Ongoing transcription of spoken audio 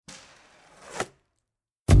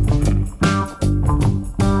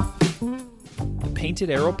Painted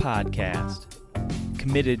Arrow Podcast,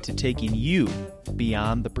 committed to taking you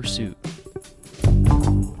beyond the pursuit.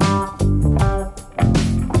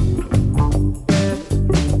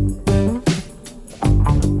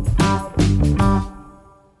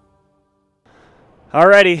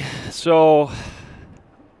 Alrighty, so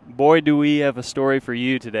boy do we have a story for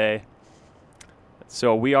you today.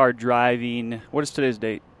 So we are driving, what is today's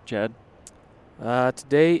date, Chad?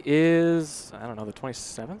 Today is, I don't know, the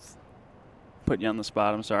 27th? Putting you on the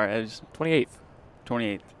spot, I'm sorry. 28th.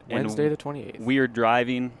 28th. Wednesday the 28th. We are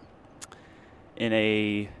driving in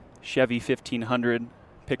a Chevy 1500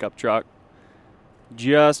 pickup truck,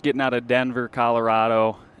 just getting out of Denver,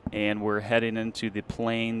 Colorado, and we're heading into the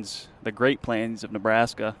plains, the Great Plains of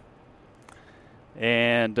Nebraska.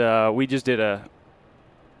 And we just did I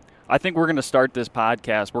think we're going to start this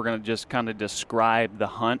podcast. We're going to just kind of describe the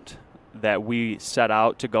hunt that we set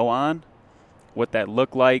out to go on, what that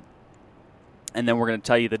looked like, and then we're going to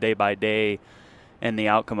tell you the day by day and the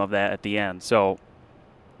outcome of that at the end. So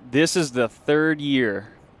this is the third year.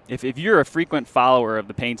 If you're a frequent follower of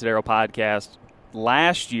the Painted Arrow podcast,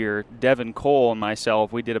 last year, Devin Cole and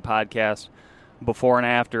myself, we did a podcast before and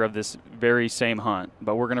after of this very same hunt.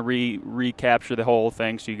 But we're going to recapture the whole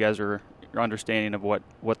thing so you guys are understanding of what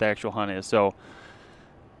the actual hunt is. So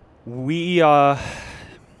we, I'm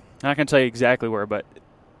not going to tell you exactly where, but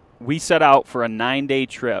we set out for a 9-day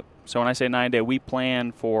trip. So when I say 9-day, we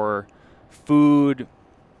plan for food,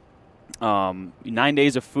 9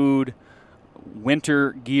 days of food,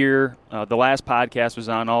 winter gear. The last podcast was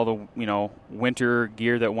on all the winter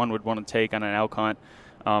gear that one would want to take on an elk hunt.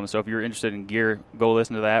 So if you're interested in gear, go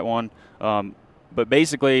listen to that one. But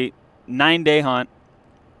basically, 9-day hunt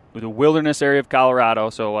with a wilderness area of Colorado.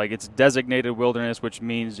 So like it's designated wilderness, which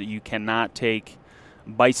means that you cannot take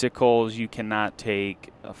bicycles, you cannot take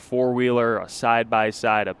a four-wheeler, a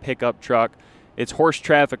side-by-side, a pickup truck. It's horse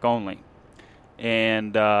traffic only.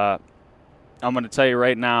 And I'm going to tell you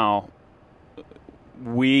right now,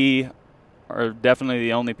 we are definitely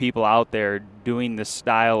the only people out there doing this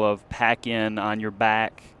style of pack in on your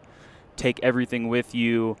back, take everything with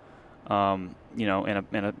you, in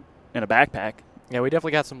a backpack. Yeah, we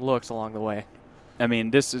definitely got some looks along the way. I mean,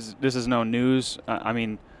 this is no news.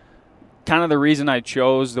 Kind of the reason I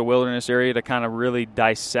chose the wilderness area to kind of really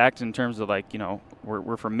dissect in terms of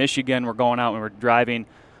we're from Michigan, we're going out and we're driving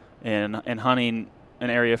and hunting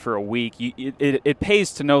an area for a week. It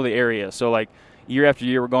pays to know the area. So like year after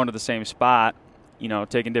year, we're going to the same spot,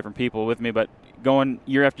 taking different people with me, but going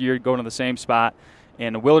year after year, going to the same spot.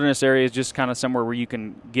 And the wilderness area is just kind of somewhere where you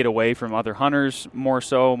can get away from other hunters more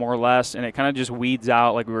or less. And it kind of just weeds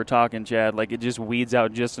out, like we were talking, Chad, like it just weeds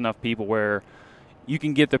out just enough people where you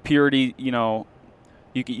can get the purity, you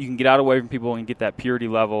can get out away from people and get that purity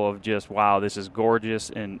level of just, wow, this is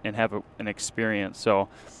gorgeous and have an experience. So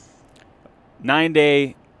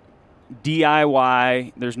 9-day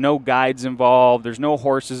DIY, there's no guides involved, there's no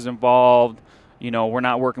horses involved. We're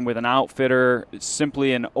not working with an outfitter. It's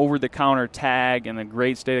simply an over-the-counter tag in the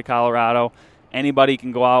great state of Colorado. Anybody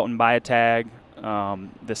can go out and buy a tag.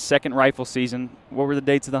 The second rifle season, what were the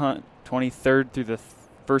dates of the hunt? 23rd through the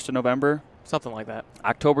 1st of November? Something like that.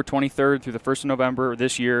 October 23rd through the 1st of November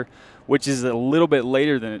this year, which is a little bit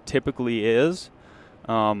later than it typically is.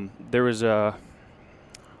 There's an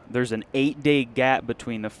 8-day gap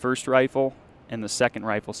between the first rifle and the second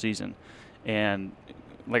rifle season. And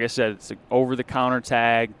like I said, it's an over-the-counter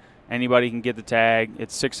tag. Anybody can get the tag.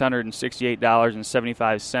 It's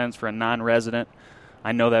 $668.75 for a non-resident.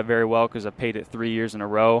 I know that very well because I paid it 3 years in a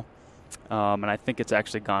row. And I think it's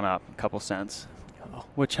actually gone up a couple cents,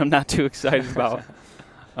 which I'm not too excited about.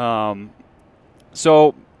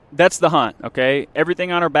 So that's the hunt, okay?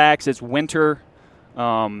 Everything on our backs. It's winter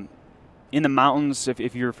in the mountains.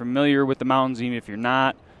 If you're familiar with the mountains, even if you're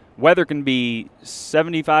not, weather can be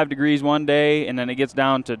 75 degrees one day, and then it gets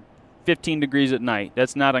down to 15 degrees at night.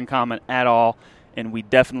 That's not uncommon at all, and we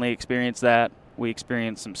definitely experience that. We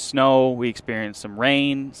experience some snow. We experience some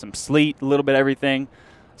rain, some sleet, a little bit of everything.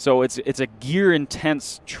 So it's a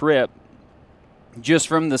gear-intense trip just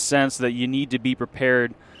from the sense that you need to be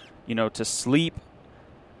prepared, to sleep,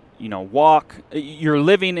 walk. You're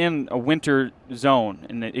living in a winter zone,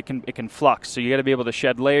 and it can flux. So you got to be able to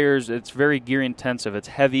shed layers. It's very gear intensive. It's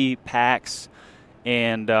heavy packs,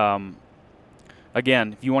 and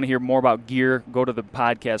again, if you want to hear more about gear, go to the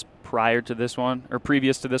podcast previous to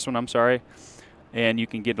this one. I'm sorry, and you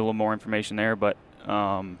can get a little more information there. But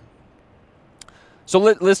so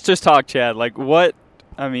let's just talk, Chad.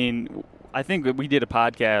 I think that we did a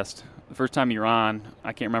podcast the first time you were on.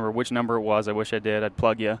 I can't remember which number it was. I wish I did. I'd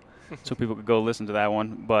plug you so people could go listen to that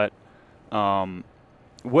one. But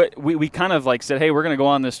what we kind of like said, hey, we're going to go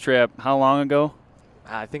on this trip. How long ago?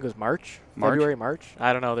 I think it was March? February, March.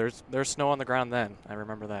 I don't know. There's snow on the ground then. I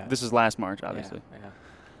remember that. This is last March, obviously.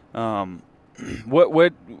 Yeah.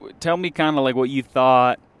 What? Tell me kind of like what you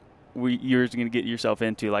thought you were going to get yourself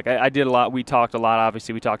into. Like I did a lot. We talked a lot.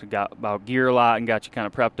 Obviously, we talked about gear a lot and got you kind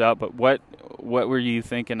of prepped up. But what were you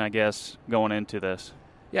thinking? I guess going into this.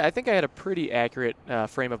 Yeah, I think I had a pretty accurate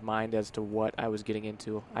frame of mind as to what I was getting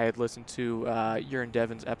into. I had listened to your and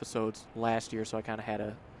Devin's episodes last year, so I kind of had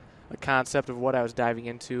a concept of what I was diving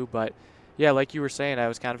into. But yeah, like you were saying, I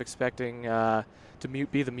was kind of expecting to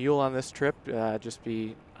be the mule on this trip, just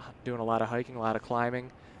be doing a lot of hiking, a lot of climbing.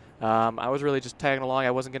 I was really just tagging along.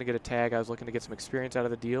 I wasn't going to get a tag. I was looking to get some experience out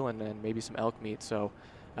of the deal and maybe some elk meat. So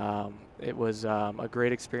it was a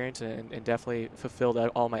great experience and definitely fulfilled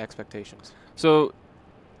all my expectations. So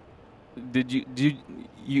did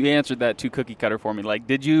you answered that too cookie cutter for me? Like,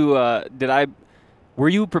 were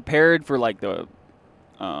you prepared for like the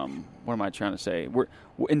what am I trying to say?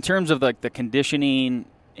 In terms of like the conditioning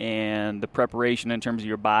and the preparation in terms of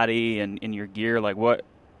your body and your gear, like what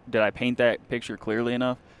did I paint that picture clearly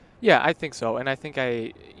enough? Yeah, I think so. And I think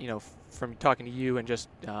from talking to you and just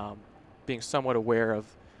being somewhat aware of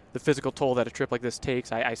the physical toll that a trip like this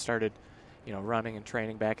takes, I started, running and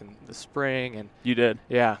training back in the spring. And you did?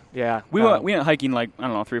 Yeah. We went hiking like, I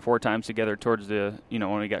don't know, 3 or 4 times together towards the,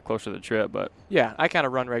 when we got closer to the trip. But yeah, I kind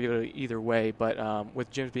of run regularly either way. But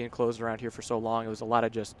with gyms being closed around here for so long, it was a lot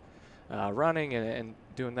of just running and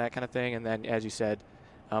doing that kind of thing. And then, as you said,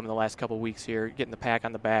 in the last couple of weeks here, getting the pack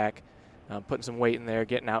on the back, putting some weight in there,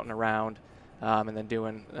 getting out and around, and then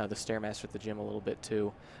doing the Stairmaster at the gym a little bit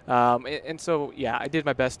too. And so, yeah, I did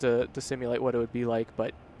my best to simulate what it would be like,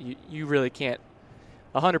 but you really can't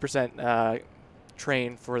 100%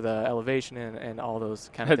 train for the elevation and all those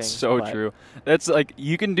kind of things. That's so true. That's like,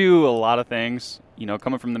 you can do a lot of things,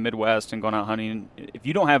 coming from the Midwest and going out hunting. If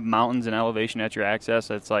you don't have mountains and elevation at your access,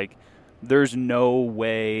 it's like there's no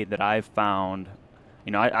way that I've found.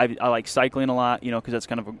 I like cycling a lot, because that's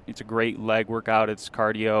it's a great leg workout. It's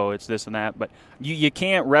cardio, it's this and that. But you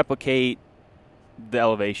can't replicate the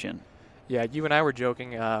elevation. Yeah, you and I were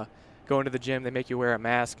joking. Going to the gym, they make you wear a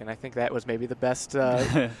mask, and I think that was maybe the best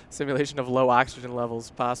simulation of low oxygen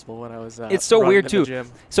levels possible when I was. It's so weird too. The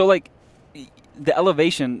gym. So like the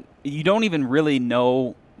elevation, you don't even really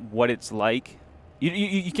know what it's like.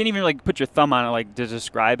 You can't even like put your thumb on it like to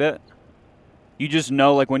describe it. You just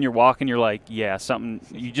know, like, when you're walking, you're like, yeah, something.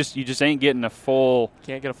 You just ain't getting a full.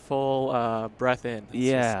 Can't get a full breath in.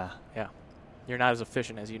 Yeah. You're not as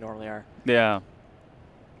efficient as you normally are. Yeah.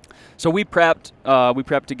 So we prepped. We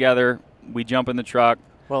prepped together. We jump in the truck.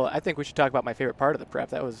 Well, I think we should talk about my favorite part of the prep.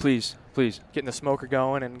 That was please getting the smoker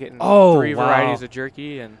going and getting 3 varieties of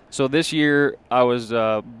jerky. And so this year I was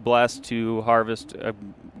blessed to harvest a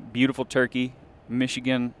beautiful turkey,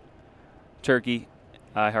 Michigan turkey.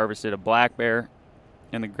 I harvested a black bear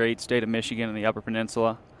in the great state of Michigan in the Upper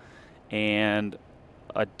Peninsula and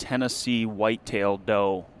a Tennessee whitetail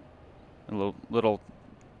doe. A little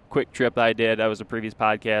quick trip I did. That was a previous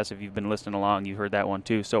podcast. If you've been listening along, you heard that one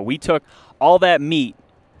too. So we took all that meat,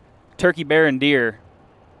 turkey, bear, and deer,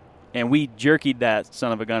 and we jerkied that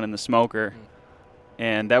son of a gun in the smoker.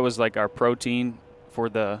 And that was like our protein for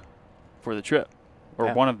the trip,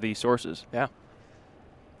 or one of the sources. Yeah.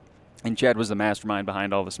 And Chad was the mastermind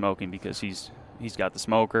behind all the smoking because he's got the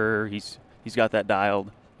smoker, he's got that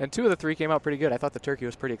dialed. And 2 of the 3 came out pretty good. I thought the turkey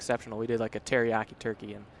was pretty exceptional. We did like a teriyaki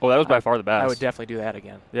turkey, and that was by far the best. I would definitely do that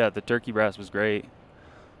again. Yeah, the turkey breast was great,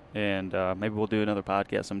 and maybe we'll do another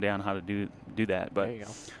podcast someday on how to do that. But there you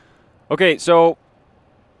go. Okay, so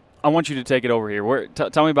I want you to take it over here.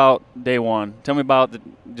 Tell me about day one. Tell me about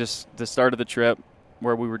the start of the trip,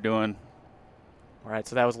 where we were doing. All right,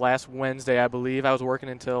 so that was last Wednesday, I believe. I was working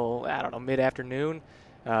until, mid-afternoon.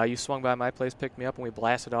 You swung by my place, picked me up, and we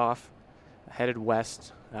blasted off, headed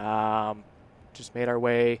west. Just made our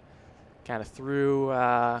way kind of through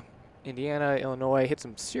Indiana, Illinois, hit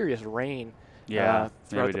some serious rain throughout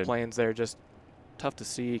the plains there. Just tough to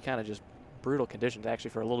see, kind of just brutal conditions,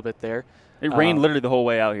 actually, for a little bit there. It rained literally the whole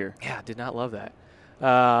way out here. Yeah, did not love that.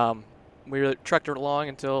 We trucked it along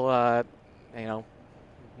until,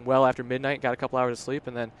 well after midnight, got a couple hours of sleep,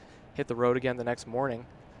 and then hit the road again the next morning.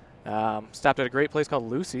 Stopped at a great place called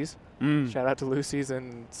Lucy's. Shout out to Lucy's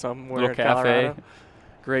in somewhere in Colorado.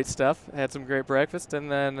 Great stuff. Had some great breakfast,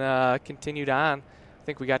 and then continued on. I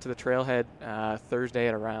think we got to the trailhead Thursday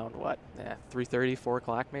at around, 3:30, 4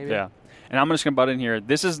 o'clock maybe? Yeah. And I'm just going to butt in here.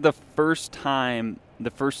 This is the first time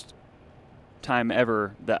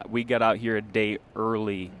ever that we got out here a day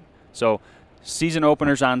early. So season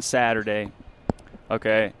opener's on Saturday.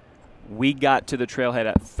 Okay. We got to the trailhead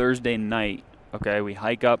at Thursday night. Okay, we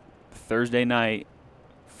hike up Thursday night.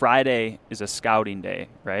 Friday is a scouting day,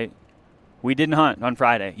 right? We didn't hunt on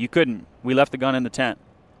Friday. You couldn't. We left the gun in the tent.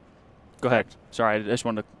 Go ahead. Sorry, I just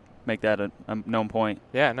wanted to make that a known point.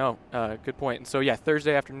 Yeah, no, good point. And so, yeah,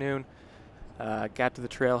 Thursday afternoon, got to the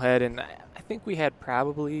trailhead, and I think we had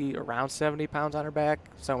probably around 70 pounds on our back,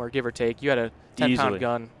 somewhere give or take. You had a 10-pound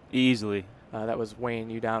gun. Easily. That was weighing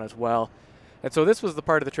you down as well. And so this was the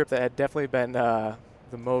part of the trip that had definitely been the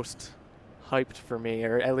most hyped for me,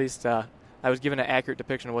 or at least I was given an accurate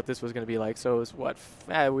depiction of what this was going to be like. So it was,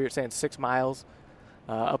 we were saying 6 miles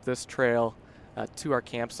up this trail to our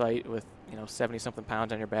campsite with 70-something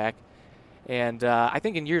pounds on your back. And I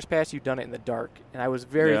think in years past you've done it in the dark, and I was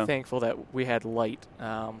very thankful that we had light.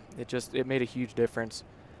 It made a huge difference.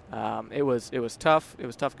 It was tough. It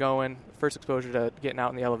was tough going. First exposure to getting out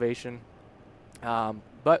in the elevation,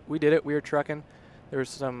 but we did it. We were trucking. There was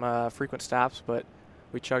some frequent stops, but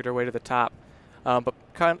we chugged our way to the top. But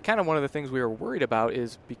kind of one of the things we were worried about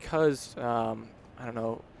is because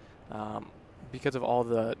because of all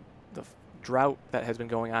the drought that has been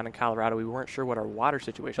going on in Colorado, we weren't sure what our water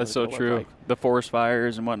situation was. That's so true. Like. The forest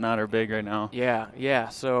fires and whatnot are big right now. Yeah.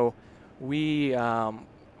 So we,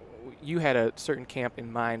 you had a certain camp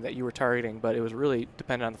in mind that you were targeting, but it was really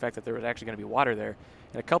dependent on the fact that there was actually going to be water there.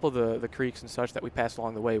 And a couple of the creeks and such that we passed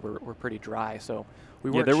along the way were pretty dry. So we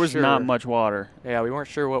weren't there was sure, not much water. Yeah, we weren't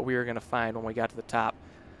sure what we were going to find when we got to the top.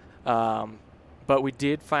 But we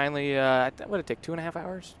did finally, what did it take, 2.5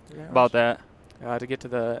 hours? About that. To get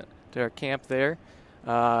to our camp there.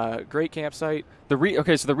 Great campsite. So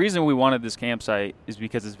the reason we wanted this campsite is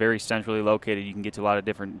because it's very centrally located. You can get to a lot of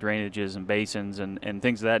different drainages and basins and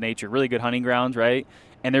things of that nature. Really good hunting grounds, right?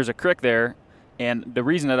 And there's a creek there. And the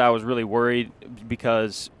reason that I was really worried,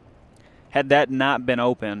 because had that not been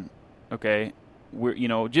open, okay, we're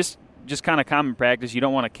just kind of common practice. You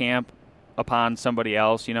don't want to camp upon somebody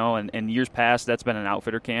else, and years past that's been an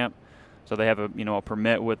outfitter camp. So they have a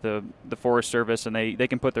permit with the Forest Service, and they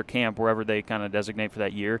can put their camp wherever they kind of designate for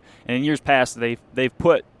that year. And in years past, they've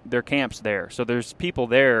put their camps there. So there's people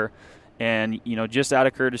there, and just out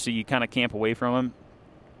of courtesy, you kind of camp away from them.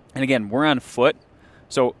 And again, we're on foot,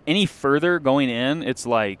 so any further going in, it's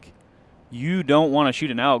like you don't want to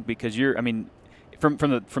shoot an elk because from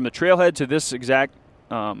the trailhead to this exact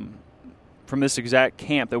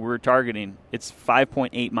camp that we're targeting, it's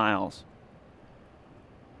 5.8 miles.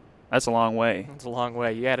 That's a long way. It's a long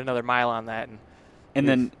way. You add another mile on that. And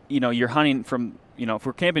then, you're hunting from, if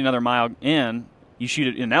we're camping another mile in, you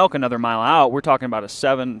shoot an elk another mile out, we're talking about a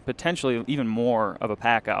 7, potentially even more of a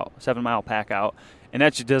pack out, 7-mile pack out. And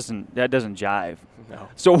that doesn't jive. No.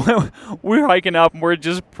 So we're hiking up and we're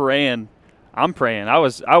just praying. I'm praying. I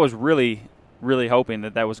was really, really hoping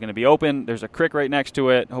that was going to be open. There's a creek right next to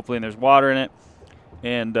it. Hopefully there's water in it.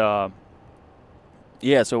 And,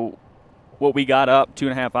 so what we got up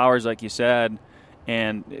 2.5 hours, like you said,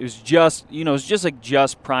 and it was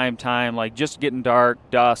just prime time, like just getting dark,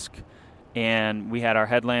 dusk, and we had our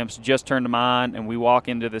headlamps, just turned them on, and we walk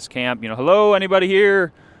into this camp, hello, anybody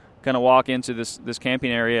here? Kind of walk into this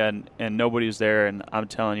camping area, and nobody was there, and I'm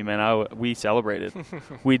telling you, man, we celebrated.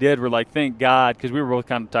 We did. We're like, thank God, because we were both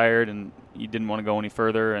kind of tired, and you didn't want to go any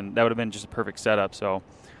further, and that would have been just a perfect setup. So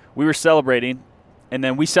we were celebrating. And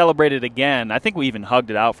then we celebrated again. I think we even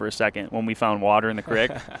hugged it out for a second when we found water in the creek.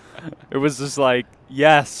 It was just like,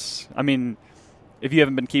 yes. I mean, if you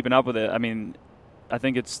haven't been keeping up with it, I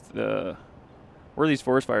think it's where are these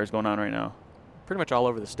forest fires going on right now? Pretty much all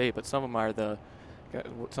over the state, but some of them are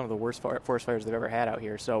some of the worst forest fires they've ever had out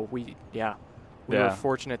here. So we were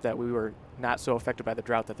fortunate that we were not so affected by the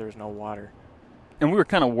drought that there was no water. And we were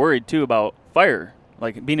kind of worried, too, about fire,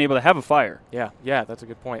 like being able to have a fire. Yeah, that's a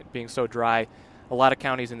good point. Being so dry. A lot of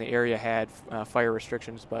counties in the area had fire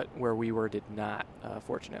restrictions, but where we were did not,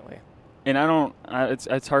 fortunately. And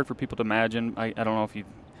it's hard for people to imagine. I don't know if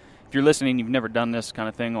you're listening, you've never done this kind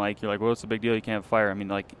of thing. Like, you're like, well, what's the big deal? You can't have a fire.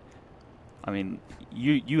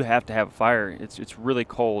 You have to have a fire. It's really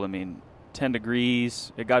cold. 10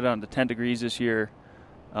 degrees. It got down to 10 degrees this year.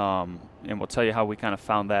 And we'll tell you how we kind of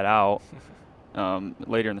found that out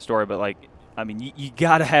later in the story. But you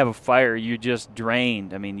got to have a fire. You're just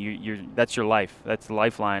drained. That's your life. That's the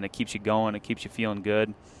lifeline. It keeps you going. It keeps you feeling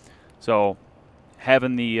good. So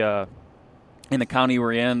having in the county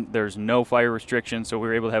we're in, there's no fire restrictions, so we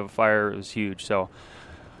were able to have a fire. It was huge. So,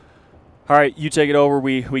 all right, you take it over.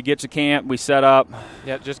 We get to camp. We set up.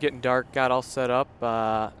 Yeah, just getting dark. Got all set up.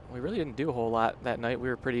 We really didn't do a whole lot that night. We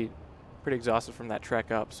were pretty exhausted from that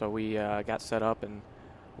trek up, so we got set up, and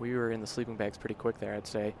we were in the sleeping bags pretty quick there, I'd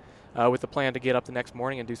say. with the plan to get up the next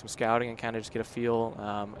morning and do some scouting and kind of just get a feel.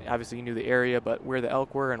 Obviously, you knew the area, but where the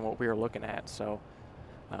elk were and what we were looking at. So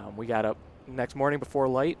we got up next morning before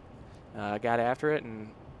light, got after it, and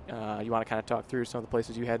you want to kind of talk through some of the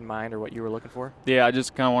places you had in mind or what you were looking for? Yeah, I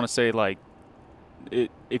just kind of want to say, like,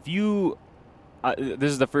 if you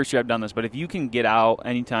this is the first year I've done this, but if you can get out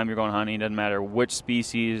anytime you're going hunting, it doesn't matter which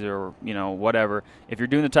species or, whatever. If you're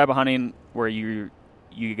doing the type of hunting where you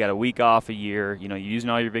got a week off a year, you're using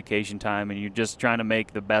all your vacation time and you're just trying to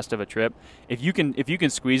make the best of a trip, if you can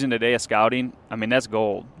squeeze in a day of scouting, I mean, that's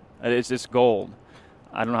gold. It's just gold.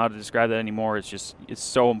 I don't know how to describe that anymore. It's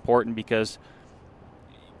so important because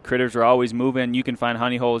critters are always moving. You can find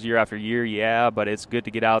honey holes year after year, yeah, but it's good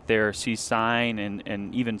to get out there, see sign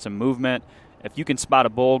and even some movement. If you can spot a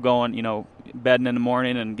bull going, bedding in the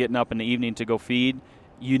morning and getting up in the evening to go feed,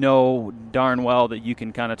 darn well that you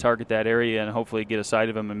can kind of target that area and hopefully get a sight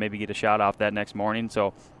of him and maybe get a shot off that next morning.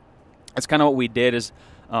 So that's kind of what we did is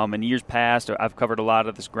in years past, I've covered a lot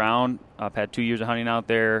of this ground. I've had 2 years of hunting out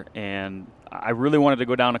there, and I really wanted to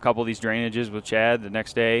go down a couple of these drainages with Chad the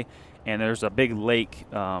next day. And there's a big lake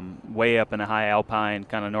way up in the high alpine,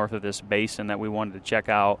 kind of north of this basin that we wanted to check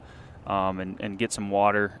out and get some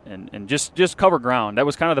water and just cover ground. That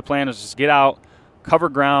was kind of the plan, is just get out, cover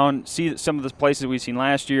ground, see some of the places we've seen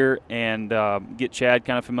last year, and get Chad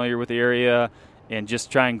kind of familiar with the area and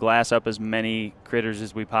just try and glass up as many critters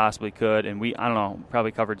as we possibly could. And I don't know,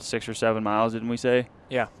 probably covered 6 or 7 miles, didn't we say?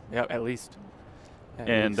 Yeah, at least.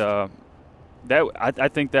 I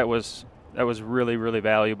think that was really, really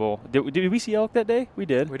valuable. Did we see elk that day? We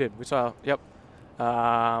did. We did. We saw, yep.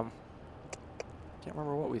 Can't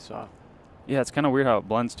remember what we saw. Yeah, it's kind of weird how it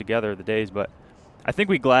blends together, the days, but I think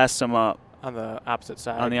we glassed some up. On the opposite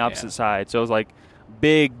side. On the opposite side. So it was like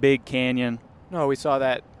big canyon. No, we saw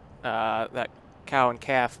that cow and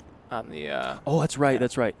calf on the... oh, that's right,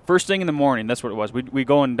 that's right. First thing in the morning, that's what it was. We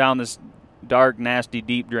going down this dark, nasty,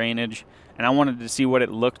 deep drainage, and I wanted to see what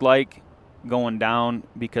it looked like going down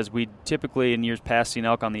because we typically in years past seen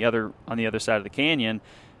elk on the other side of the canyon.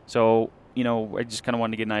 So, I just kind of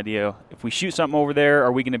wanted to get an idea. If we shoot something over there,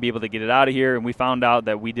 are we going to be able to get it out of here? And we found out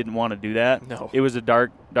that we didn't want to do that. No. It was a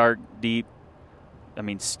dark, deep,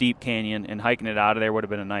 steep canyon, and hiking it out of there would have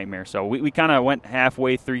been a nightmare. So we kind of went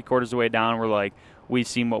halfway, 3/4 of the way down. We're like, we've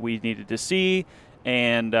seen what we needed to see.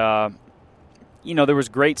 And, there was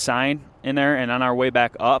great sign in there. And on our way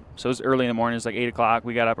back up, so it was early in the morning. It was like 8 o'clock.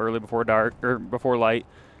 We got up early before dark, or before light.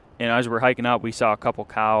 And as we were hiking up, we saw a couple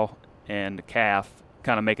cow and calf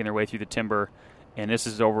kind of making their way through the timber. And this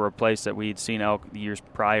is over a place that we'd seen elk the years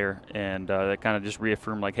prior. And that kind of just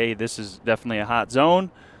reaffirmed, like, hey, this is definitely a hot zone.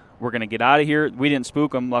 We're going to get out of here. We didn't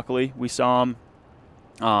spook them, luckily. We saw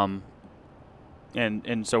them.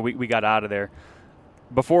 And so we got out of there.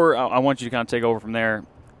 Before, I want you to kind of take over from there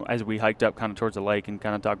as we hiked up kind of towards the lake and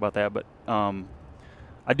kind of talk about that. But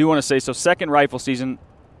I do want to say, so second rifle season,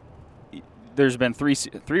 there's been three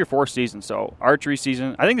or four seasons. So archery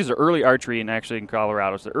season, I think there's an early archery in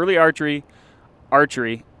Colorado. So early archery,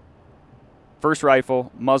 first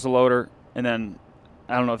rifle, muzzleloader, and then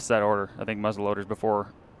I don't know if it's that order. I think muzzleloader's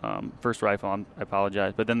before first rifle. I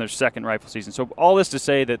apologize. But then there's second rifle season. So all this to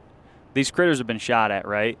say that these critters have been shot at,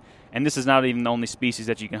 right? And this is not even the only species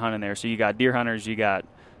that you can hunt in there. So you got deer hunters, you got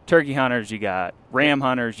turkey hunters, you got ram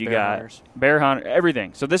hunters, you got bear hunters,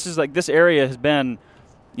 everything. So this is like, this area has been,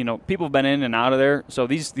 people have been in and out of there. So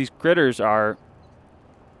these critters they're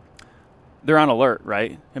on alert,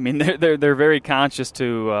 right? I mean, they're very conscious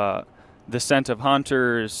to the scent of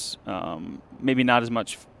hunters, maybe not as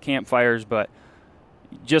much campfires, but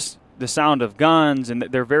just the sound of guns, and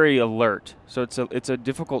they're very alert. So it's a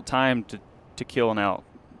difficult time to kill an elk,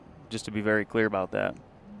 just to be very clear about that.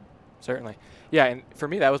 Certainly. Yeah, and for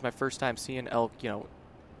me, that was my first time seeing elk,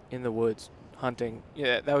 in the woods hunting.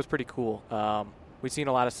 Yeah, that was pretty cool. We'd seen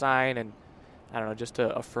a lot of sign, and I don't know, just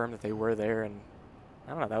to affirm that they were there, and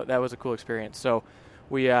I don't know, that was a cool experience. So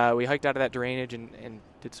we hiked out of that drainage and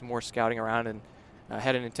did some more scouting around, and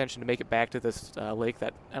had an intention to make it back to this lake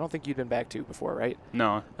that I don't think you'd been back to before, right?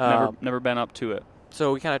 No, never been up to it.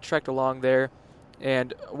 So we kind of trekked along there,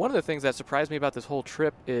 and one of the things that surprised me about this whole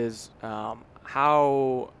trip is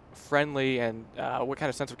how friendly and what kind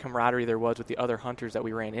of sense of camaraderie there was with the other hunters that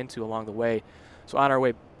we ran into along the way. So on our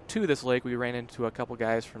way to this lake, we ran into a couple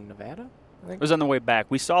guys from Nevada, I think. It was on the way back.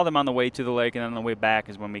 We saw them on the way to the lake, and on the way back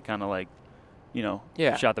is when we kind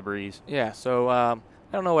of shot the breeze. Yeah, so I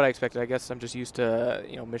don't know what I expected. I guess I'm just used to,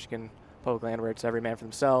 Michigan public land where it's every man for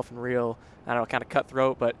himself and real, I don't know, kind of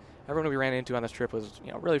cutthroat. But everyone we ran into on this trip was,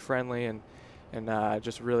 really friendly and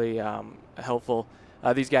just really helpful.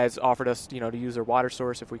 These guys offered us, to use their water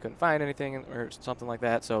source if we couldn't find anything or something like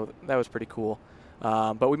that. So that was pretty cool.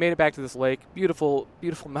 But we made it back to this lake, beautiful,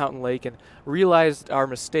 beautiful mountain lake, and realized our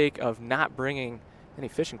mistake of not bringing any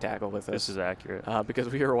fishing tackle with us. This is accurate. Because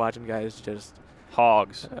we were watching guys just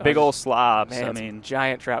hogs, big old slobs. Man, I mean,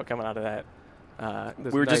 giant trout coming out of that.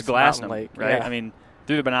 We were just glassing them, lake. right? Yeah. I mean,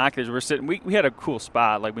 through the binoculars, we're sitting. We had a cool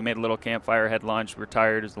spot. Like, we made a little campfire, had lunch. We were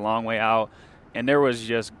tired. It was a long way out, and there was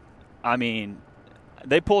just, I mean,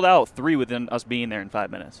 they pulled out 3 within us being there in 5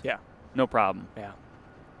 minutes. Yeah, no problem. Yeah.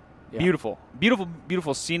 Beautiful, beautiful,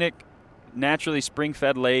 beautiful, scenic, naturally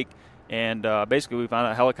spring-fed lake, and basically we found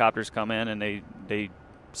out helicopters come in and they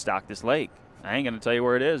stock this lake. I ain't gonna tell you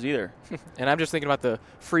where it is either. And I'm just thinking about the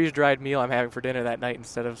freeze-dried meal I'm having for dinner that night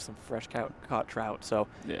instead of some fresh caught trout. So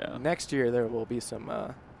yeah, next year there will be some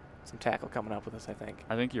tackle coming up with us, I think.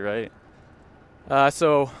 I think you're right.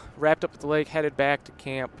 So wrapped up at the lake, headed back to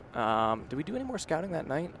camp. Did we do any more scouting that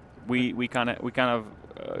night? We kind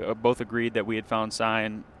of both agreed that we had found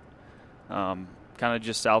sign, kind of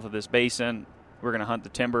just south of this basin. We're gonna hunt the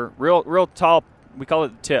timber, real tall. We call it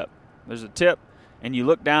the tip. There's a tip. And you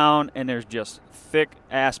look down, and there's just thick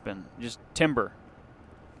aspen, just timber.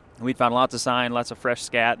 We'd found lots of sign, lots of fresh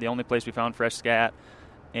scat, the only place we found fresh scat.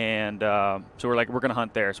 And so we're like, we're going to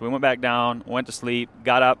hunt there. So we went back down, went to sleep,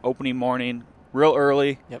 got up opening morning, real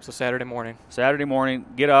early. Yep, so Saturday morning,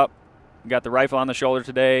 get up, got the rifle on the shoulder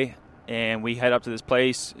today, and we head up to this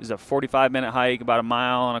place. It's a 45-minute hike, about 1.25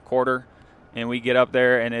 miles. And we get up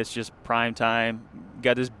there, and it's just prime time.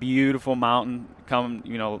 Got this beautiful mountain coming,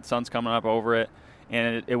 sun's coming up over it.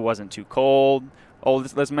 And it wasn't too cold. Oh,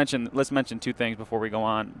 let's mention 2 things before we go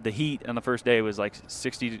on. The heat on the first day was like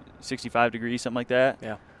 60, 65 degrees, something like that.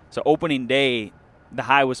 Yeah. So opening day, the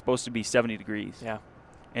high was supposed to be 70 degrees. Yeah.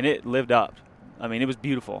 And it lived up. I mean, it was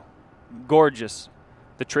beautiful, gorgeous.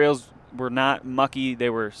 The trails were not mucky; they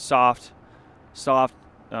were soft, just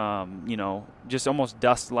almost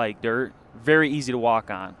dust-like dirt. Very easy to walk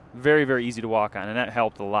on. Very, very easy to walk on, and that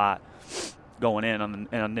helped a lot going in on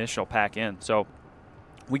the initial pack in. So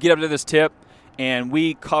we get up to this tip, and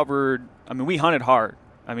we hunted hard.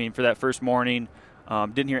 I mean, for that first morning,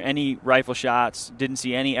 didn't hear any rifle shots, didn't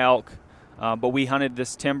see any elk, but we hunted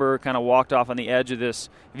this timber, kind of walked off on the edge of this.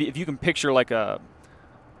 If you can picture like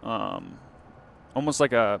almost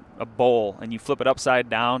like a bowl, and you flip it upside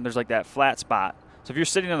down, there's like that flat spot. So if you're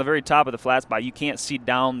sitting on the very top of the flat spot, you can't see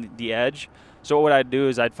down the edge. So what I'd do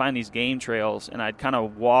is I'd find these game trails, and I'd kind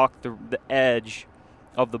of walk the edge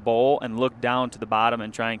of the bowl and look down to the bottom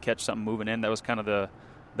and try and catch something moving in. That was kind of the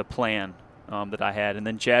plan that I had. And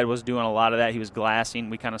then Chad was doing a lot of that. He was glassing.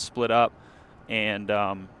 We kind of split up, and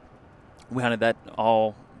we hunted that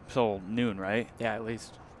all till noon, right? Yeah, at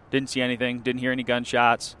least. Didn't see anything. Didn't hear any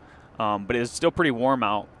gunshots. But it was still pretty warm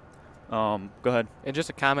out. Go ahead. And just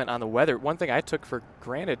a comment on the weather. One thing I took for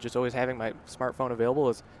granted, just always having my smartphone available,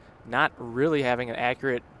 is not really having an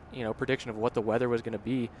accurate, prediction of what the weather was going to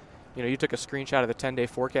be. You took a screenshot of the 10-day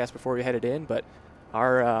forecast before we headed in, but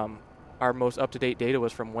our most up-to-date data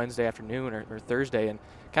was from Wednesday afternoon or Thursday, and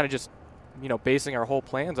kind of just, basing our whole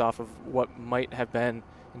plans off of what might have been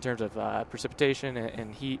in terms of precipitation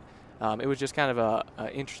and heat. It was just kind of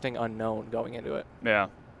a interesting unknown going into it. Yeah,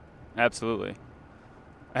 absolutely.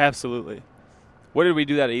 Absolutely. What did we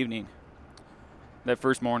do that evening? That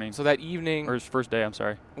first morning? So that evening, or first day, I'm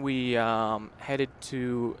sorry. We headed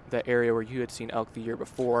to the area where you had seen elk the year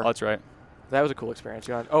before. Oh, that's right. That was a cool experience.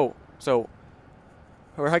 So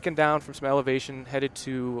we're hiking down from some elevation, headed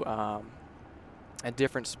to a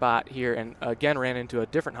different spot here, and again ran into a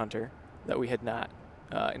different hunter that we had not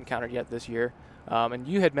encountered yet this year. And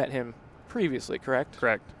you had met him previously, correct?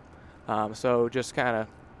 Correct. So just kind of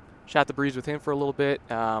shot the breeze with him for a little bit.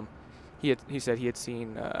 He said he had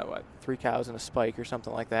seen 3 cows and a spike or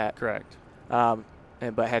something like that. Correct. But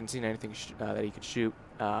hadn't seen anything that he could shoot.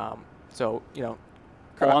 On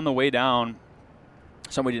the way down,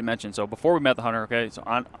 somebody didn't mention. So before we met the hunter, okay, so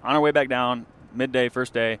on our way back down, midday,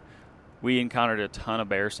 first day, we encountered a ton of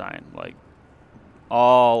bear sign, like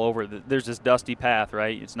all over. There's this dusty path,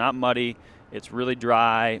 right? It's not muddy. It's really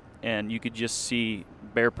dry, and you could just see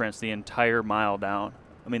bear prints the entire mile down.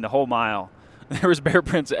 I mean, the whole mile. There was bear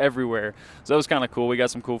prints everywhere. So that was kind of cool. We got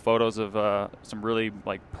some cool photos of some really,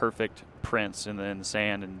 perfect prints in the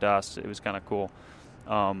sand and dust. It was kind of cool.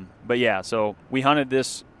 But, yeah, so we hunted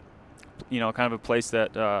this, kind of a place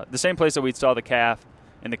that the same place that we saw the calf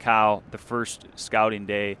and the cow the first scouting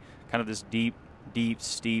day, kind of this deep,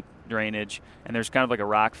 steep drainage. And there's kind of like a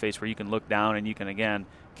rock face where you can look down and you can, again,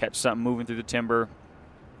 catch something moving through the timber.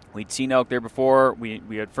 We'd seen elk there before.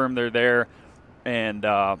 We had firmed there. And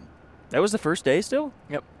that was the first day still?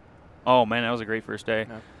 Yep. Oh, man, that was a great first day.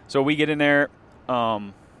 Yeah. So we get in there. We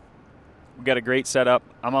got a great setup.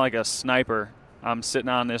 I'm like a sniper. I'm sitting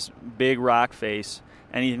on this big rock face.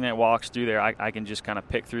 Anything that walks through there, I can just kind of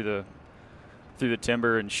pick through the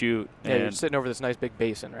timber and shoot. Yeah, you're sitting over this nice big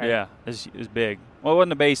basin, right? Yeah, it was big. Well, it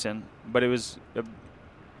wasn't a basin, but it was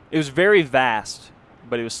very vast,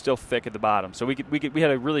 but it was still thick at the bottom. So we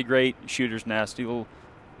had a really great shooter's nest, a little,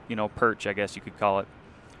 perch, I guess you could call it.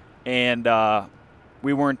 And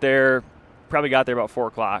we weren't there. Probably got there about 4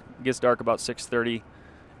 o'clock. It gets dark about 6:30,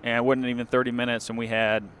 and it wasn't even 30 minutes, and we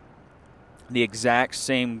had the exact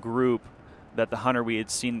same group that the hunter we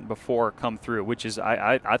had seen before come through, which is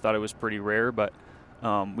I thought it was pretty rare, but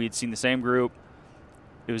we had seen the same group.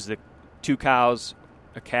 It was the 2 cows,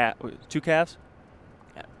 a cat, 2 calves.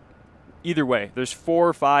 Yeah. Either way, there's 4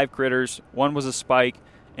 or 5 critters. One was a spike,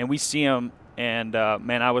 and we see them. And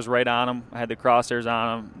man, I was right on them. I had the crosshairs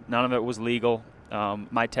on them. None of it was legal.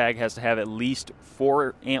 My tag has to have at least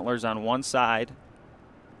 4 antlers on one side,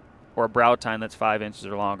 or a brow tine that's 5 inches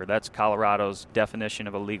or longer. That's Colorado's definition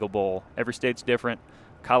of a legal bull. Every state's different.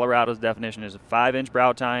 Colorado's definition is a 5-inch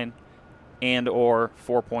brow tine and or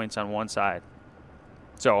 4 points on one side.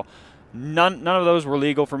 So none of those were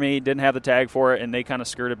legal for me. Didn't have the tag for it, and they kind of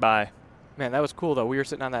skirted by. Man, that was cool, though. We were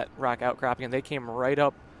sitting on that rock outcropping, and they came right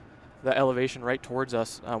up the elevation right towards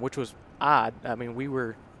us, which was odd. I mean,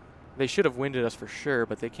 they should have winded us for sure,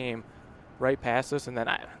 but they came right past us, and then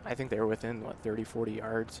I think they were within, 30, 40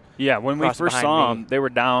 yards. Yeah, when we first saw them, they were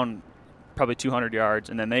down probably 200 yards,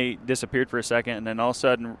 and then they disappeared for a second, and then all of a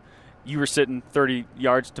sudden you were sitting 30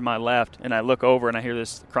 yards to my left, and I look over, and I hear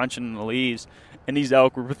this crunching in the leaves, and these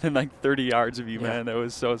elk were within 30 yards of you, yeah. Man. That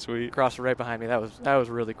was so sweet. Crossed right behind me. That was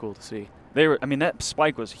really cool to see. That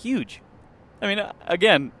spike was huge.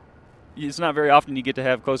 Again, it's not very often you get to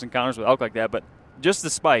have close encounters with elk like that, but just the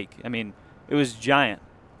spike, it was giant.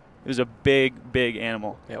 It was a big, big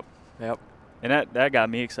animal. Yep. And that got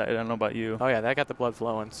me excited. I don't know about you. Oh, yeah, that got the blood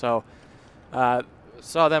flowing. So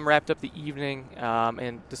saw them, wrapped up the evening,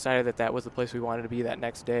 and decided that was the place we wanted to be that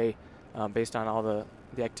next day based on all the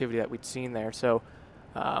activity that we'd seen there. So,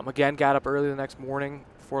 again, got up early the next morning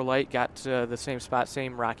before light, got to the same spot,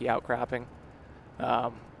 same rocky outcropping.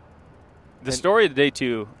 The story of day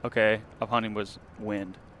 2, of hunting was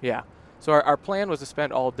wind. Yeah. So our plan was to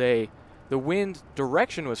spend all day. The wind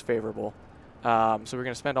direction was favorable, so we're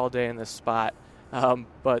going to spend all day in this spot.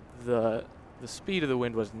 But the speed of the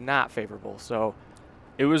wind was not favorable. So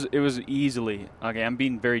it was easily, I'm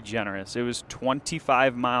being very generous. It was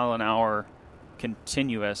 25 mile an hour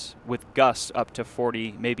continuous with gusts up to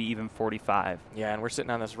 40, maybe even 45. Yeah, and we're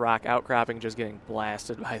sitting on this rock outcropping just getting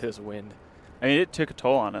blasted by this wind. It took a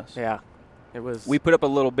toll on us. Yeah. It was. We put up a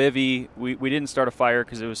little bivvy. We didn't start a fire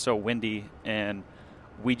because it was so windy, and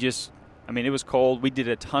we just, it was cold. We did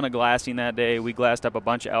a ton of glassing that day. We glassed up a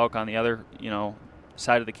bunch of elk on the other,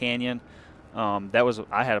 side of the canyon.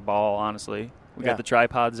 I had a ball, honestly. We got the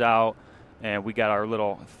tripods out, and we got our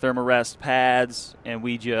little Thermarest pads, and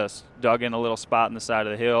we just dug in a little spot in the side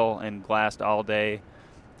of the hill and glassed all day.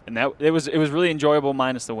 And it was really enjoyable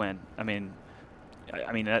minus the wind. I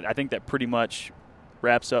think that pretty much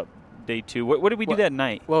wraps up day 2. What did we do that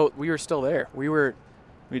night? Well, we were still there.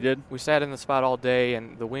 We did? We sat in the spot all day,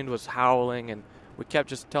 and the wind was howling, and we kept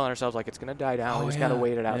just telling ourselves, it's going to die down. We just got to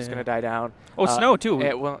wait it out. It's going to die down. Oh, snow, too.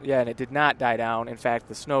 And it did not die down. In fact,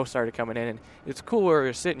 the snow started coming in, and it's cool where we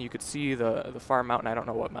were sitting. You could see the far mountain. I don't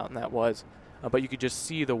know what mountain that was, but you could just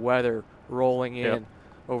see the weather rolling in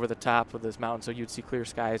over the top of this mountain. So you'd see clear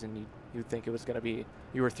skies, and you'd think it was going to be,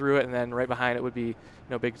 you were through it, and then right behind it would be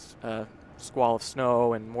big squall of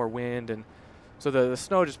snow and more wind, and so the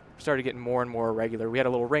snow just started getting more and more irregular. We had a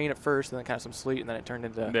little rain at first, and then kind of some sleet, and then it turned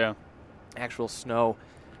into actual snow.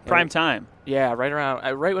 Prime time. Yeah,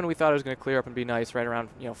 right when we thought it was going to clear up and be nice, right around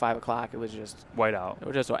 5 o'clock, it was just white out. It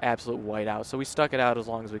was just an absolute whiteout. So we stuck it out as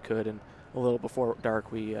long as we could, and a little before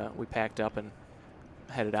dark, we packed up and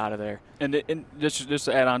headed out of there. And just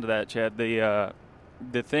to add on to that, Chad, the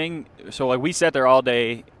thing. So we sat there all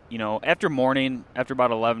day. After morning, after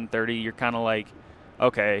about 11:30, you're kind of like,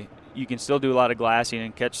 okay, you can still do a lot of glassing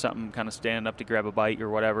and catch something kind of standing up to grab a bite or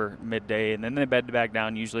whatever midday, and then they bed back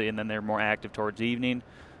down usually, and then they're more active towards evening.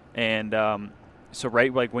 And so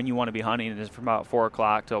right when you want to be hunting is from about 4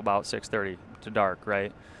 o'clock till about 6:30 to dark,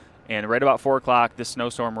 right? And right about 4 o'clock, this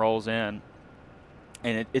snowstorm rolls in,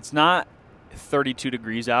 and it's not 32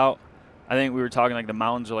 degrees out. I think we were talking the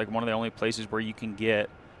mountains are one of the only places where you can get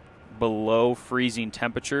below freezing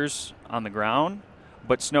temperatures on the ground,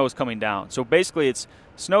 but snow is coming down. So basically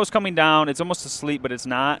snow's coming down, it's almost asleep, but it's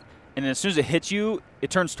not. And then as soon as it hits you, it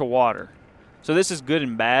turns to water. So this is good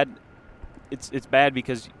and bad. it's bad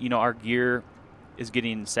because our gear is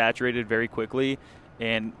getting saturated very quickly,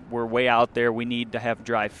 and we're way out there. We need to have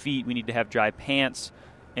dry feet. We need to have dry pants.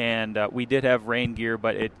 And we did have rain gear,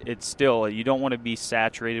 but it's still, you don't want to be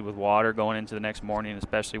saturated with water going into the next morning,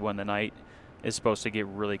 especially when the night is supposed to get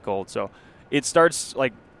really cold. So it starts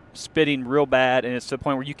like spitting real bad, and it's to the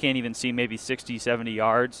point where you can't even see maybe 60, 70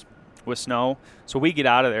 yards with snow. So we get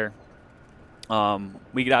out of there.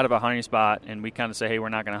 We get out of a hunting spot, and we kind of say, hey, we're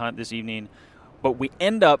not going to hunt this evening. But we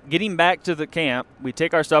end up getting back to the camp. We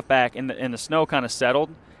take our stuff back, and the snow kind of settled,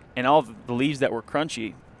 and all of the leaves that were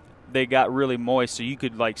crunchy, they got really moist, so you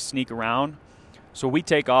could like sneak around. So we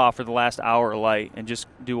take off for the last hour of light and just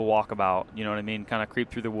do a walkabout, you know what I mean? Kind of creep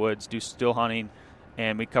through the woods, do still hunting,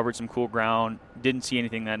 and we covered some cool ground. Didn't see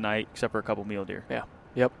anything that night except for a couple mule deer. Yeah.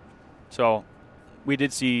 Yep. So we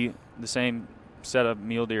did see the same set of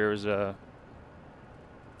mule deer. It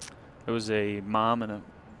was a mom and a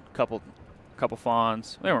couple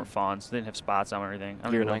fawns. They weren't fawns. They didn't have spots on them or anything. I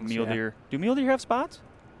don't even know mule deer. Do mule deer have spots?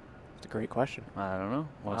 That's a great question. I don't know.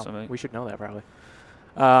 Wow. We should know that probably.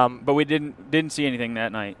 But we didn't see anything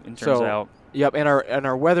that night in terms of out. Yep, and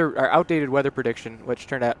our outdated weather prediction, which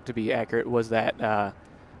turned out to be accurate, was that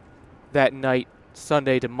that night,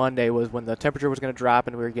 Sunday to Monday, was when the temperature was going to drop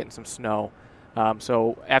and we were getting some snow.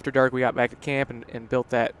 So after dark, we got back to camp and built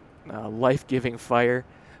that life-giving fire,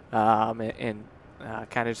 and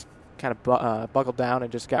kind of buckled down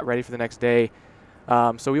and just got ready for the next day.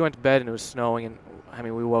 So we went to bed and it was snowing, and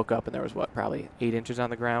we woke up and there was probably 8 inches on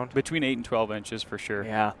the ground. Between 8 and 12 inches for sure.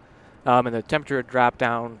 Yeah. And the temperature had dropped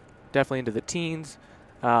down definitely into the teens.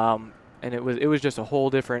 And it was just a whole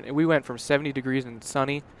different. We went from 70 degrees and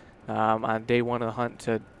sunny on day 1 of the hunt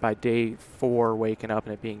to by day 4 waking up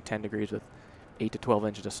and it being 10 degrees with 8 to 12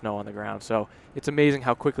 inches of snow on the ground. So it's amazing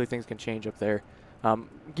how quickly things can change up there.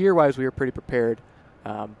 Gear-wise, we were pretty prepared,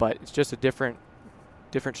 but it's just a different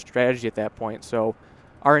strategy at that point. So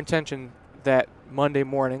our intention that Monday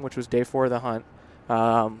morning, which was day 4 of the hunt,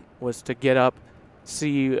 was to get up,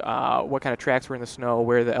 see what kind of tracks were in the snow,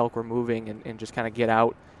 where the elk were moving, and just kind of get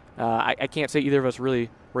out. I can't say either of us really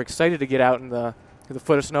were excited to get out in the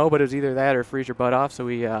foot of snow, but it was either that or freeze your butt off. So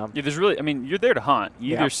we there's really, you're there to hunt.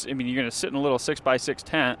 You're going to sit in a little 6x6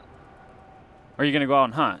 tent, or you're going to go out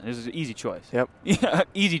and hunt. This is an easy choice. Yep. Yeah,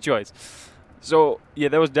 easy choice. So yeah,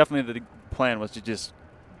 that was definitely the plan, was to just.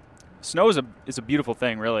 Snow is a beautiful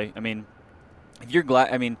thing, really. If you're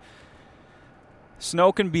glad,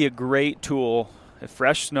 snow can be a great tool,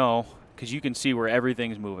 fresh snow, because you can see where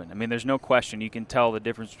everything's moving. There's no question. You can tell the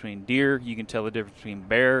difference between deer, you can tell the difference between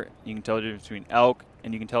bear, you can tell the difference between elk,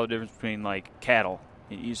 and you can tell the difference between, cattle.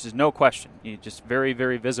 It's just no question. It's just very,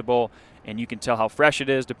 very visible, and you can tell how fresh it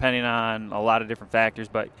is depending on a lot of different factors,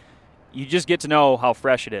 but you just get to know how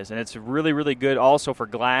fresh it is, and it's really, really good also for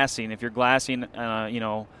glassing. If you're glassing,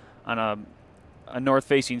 on a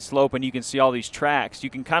north-facing slope, and you can see all these tracks, you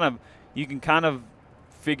can kind of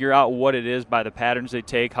figure out what it is by the patterns they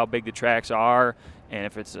take, how big the tracks are, and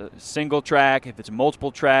if it's a single track, if it's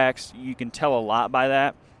multiple tracks, you can tell a lot by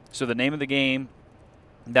that. So the name of the game,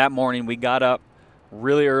 that morning we got up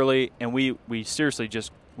really early, and we seriously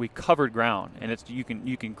we covered ground, and you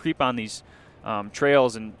can creep on these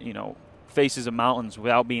trails and faces of mountains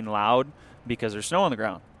without being loud because there's snow on the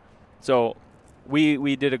ground. So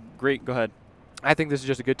we did a great. Go ahead. I think this is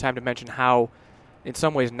just a good time to mention how, in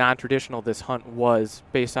some ways, non-traditional this hunt was,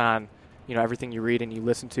 based on everything you read and you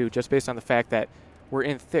listen to. Just based on the fact that we're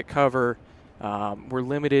in thick cover, we're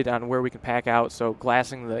limited on where we can pack out. So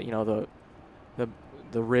glassing the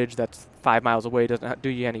ridge that's 5 miles away doesn't do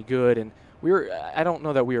you any good. And I don't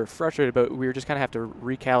know that we were frustrated, but we were just kind of have to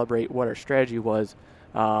recalibrate what our strategy was,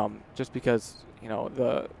 just because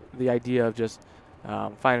the idea of just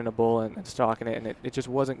finding a bull and stalking it, and it just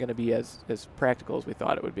wasn't going to be as practical as we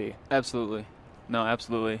thought it would be. Absolutely. No,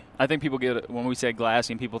 absolutely. I think people when we say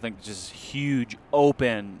glassing, people think it's just huge,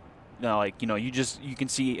 open, you can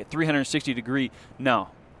see 360 degree. No,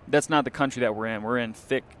 that's not the country that we're in. We're in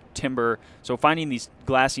thick timber. So finding these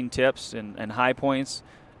glassing tips and high points,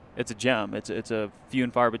 it's a gem. It's a few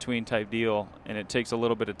and far between type deal, and it takes a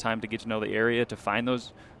little bit of time to get to know the area to find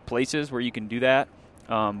those places where you can do that.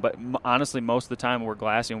 But honestly, most of the time we're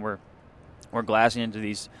glassing into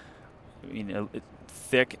these,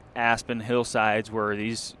 thick aspen hillsides where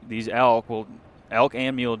these elk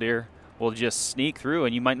and mule deer will just sneak through,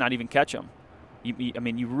 and you might not even catch them.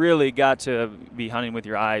 You really got to be hunting with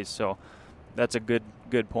your eyes. So that's a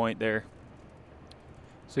good point there.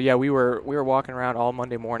 So yeah, we were walking around all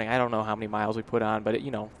Monday morning. I don't know how many miles we put on, but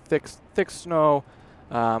thick snow,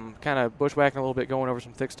 kind of bushwhacking a little bit, going over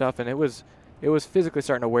some thick stuff, and it was it was physically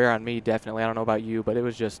starting to wear on me, definitely. I don't know about you, but it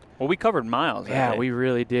was just. Well, we covered miles. Yeah, we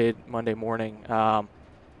really did Monday morning.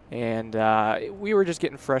 And we were just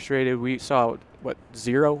getting frustrated. We saw,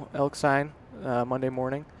 0 elk sign Monday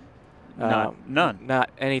morning? None. Not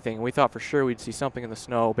anything. We thought for sure we'd see something in the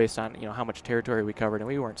snow based on how much territory we covered, and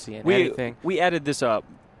we weren't seeing anything. We added this up.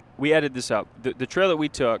 The trail that we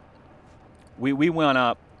took, we went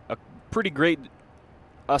up a pretty great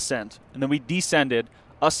ascent, and then we descended,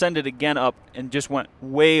 ascended again up, and just went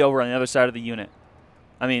way over on the other side of the unit.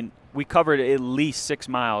 I mean, we covered at least 6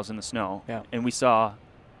 miles in the snow, and we saw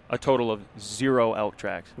a total of 0 elk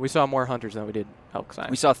tracks. We saw more hunters than we did elk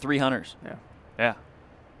signs. We saw 3 hunters. Yeah.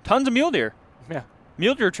 Tons of mule deer. Yeah.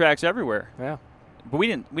 Mule deer tracks everywhere. Yeah. But we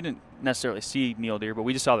didn't necessarily see mule deer, but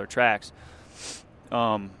we just saw their tracks.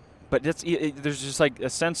 But there's just like a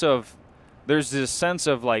sense of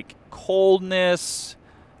like coldness.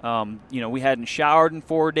 We hadn't showered in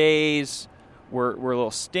 4 days. We're a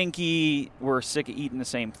little stinky. We're sick of eating the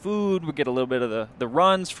same food. We get a little bit of the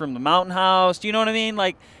runs from the mountain house. Do you know what I mean?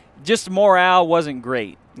 Like, just morale wasn't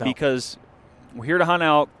great because we're here to hunt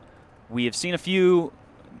elk. We have seen a few,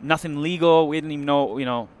 nothing legal. We didn't even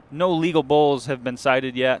know, no legal bulls have been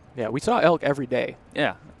sighted yet. Yeah, we saw elk every day.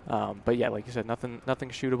 Yeah. But yeah, like you said, nothing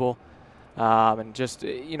shootable. And just,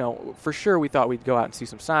 for sure we thought we'd go out and see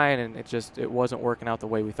some sign, and it wasn't working out the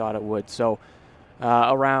way we thought it would. So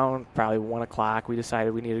around probably 1 o'clock, we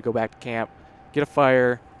decided we needed to go back to camp, get a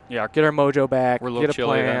fire, get our mojo back, we're get a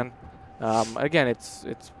plan. Again, it's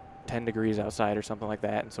 10 degrees outside or something like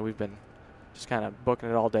that, and so we've been just kind of booking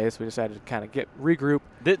it all day, so we decided to kind of regroup.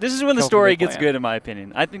 This is when the story gets good, in my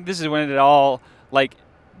opinion. I think this is when it all, like,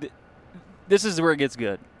 this is where it gets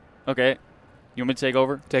good. Okay? You want me to take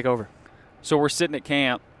over? Take over. So we're sitting at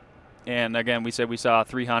camp, and again, we said we saw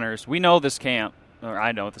 3 hunters. We know this camp, or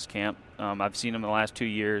I know this camp. I've seen them in the last 2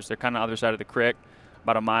 years. They're kind of on the other side of the creek,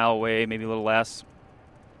 about a mile away, maybe a little less.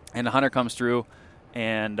 And the hunter comes through,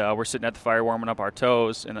 and we're sitting at the fire warming up our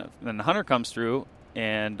toes, and then the hunter comes through,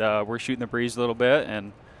 and we're shooting the breeze a little bit,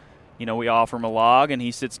 and we offer him a log, and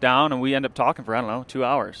he sits down, and we end up talking for, I don't know, 2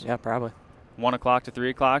 hours. Yeah, probably. 1 o'clock to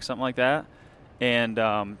 3 o'clock, something like that. And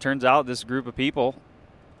turns out this group of people,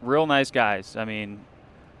 real nice guys. I mean,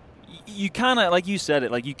 you kind of, like you said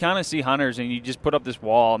it, like you kind of see hunters and you just put up this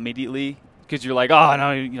wall immediately because you're like, oh,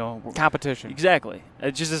 no, competition. Exactly.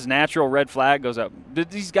 It's just this natural red flag goes up.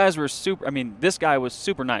 These guys were this guy was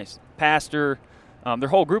super nice. Pastor. Their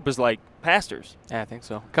whole group is like pastors. Yeah, I think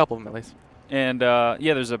so. A couple of them at least. And,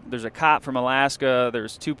 there's a cop from Alaska.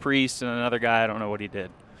 There's 2 priests and another guy. I don't know what he did.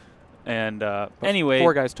 And anyway.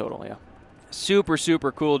 4 guys total, yeah. Super,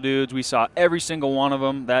 super cool dudes. We saw every single one of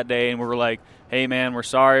them that day, and we were like, hey, man, we're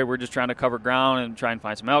sorry. We're just trying to cover ground and try and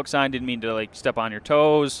find some elk sign. Didn't mean to, like, step on your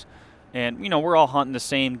toes. And, we're all hunting the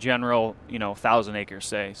same general, 1,000 acres,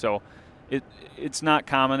 say. So it's not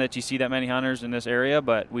common that you see that many hunters in this area,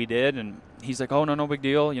 but we did. And he's like, oh, no big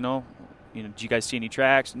deal. Did you guys see any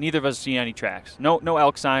tracks? Neither of us see any tracks. No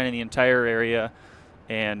elk sign in the entire area.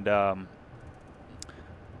 And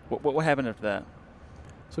what happened after that?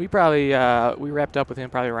 So we we wrapped up with him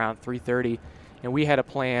probably around 3:30, and we had a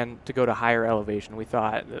plan to go to higher elevation. We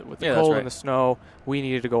thought that with the cold and the snow, we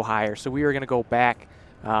needed to go higher. So we were going to go back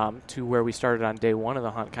to where we started on day 1 of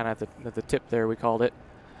the hunt, kind of at the tip there, we called it.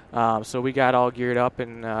 So we got all geared up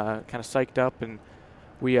and kind of psyched up, and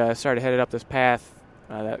we started headed up this path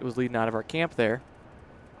that was leading out of our camp there.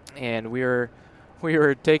 And we were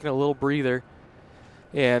taking a little breather.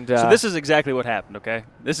 And so this is exactly what happened, okay?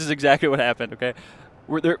 This is exactly what happened, okay?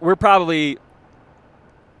 We're probably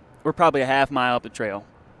a half mile up the trail,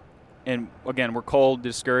 and again we're cold,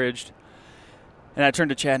 discouraged. And I turned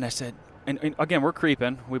to Chad and I said, and again we're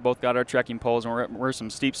creeping. We both got our trekking poles and we're some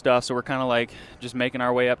steep stuff, so we're kind of like just making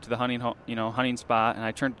our way up to the hunting spot. And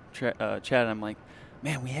I turned to Chad and I'm like,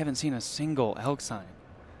 man, we haven't seen a single elk sign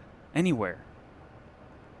anywhere.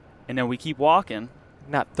 And then we keep walking.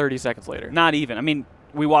 Not 30 seconds later. Not even. I mean,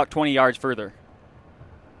 we walked 20 yards further,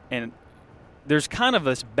 and there's kind of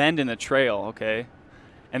this bend in the trail, okay?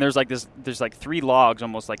 And there's like 3 logs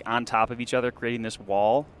almost like on top of each other, creating this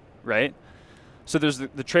wall, right? So there's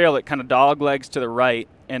the trail that kind of dog legs to the right,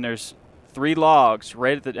 and there's 3 logs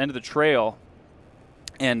right at the end of the trail,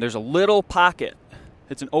 and there's a little pocket.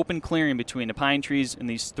 It's an open clearing between the pine trees and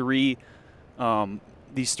these three logs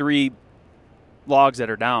that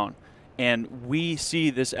are down. And we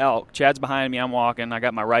see this elk. Chad's behind me. I'm walking. I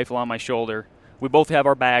got my rifle on my shoulder. We both have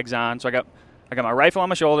our bags on, so I got my rifle on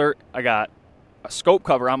my shoulder, I got a scope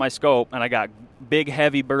cover on my scope, and I got big,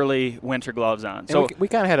 heavy, burly winter gloves on. So we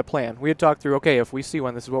kind of had a plan. We had talked through, okay, if we see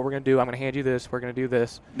one, this is what we're going to do. I'm going to hand you this. We're going to do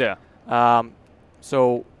this. Yeah.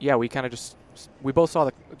 So, yeah, we kind of just we both saw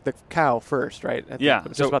the cow first, right? Yeah.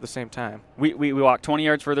 Just about the same time. We walked 20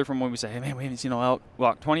 yards further from when we say, hey, man, we haven't seen no elk. We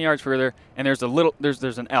walked 20 yards further, and there's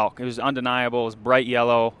an elk. It was undeniable. It was bright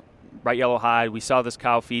yellow hide. We saw this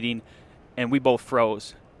cow feeding, and we both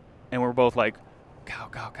froze. And we were both like, cow,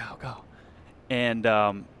 cow, cow, cow. And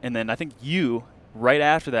then I think you, right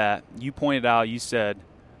after that, you pointed out, you said,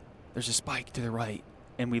 there's a spike to the right.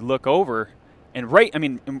 And we look over, and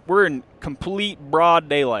we're in complete broad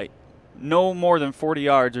daylight. No more than 40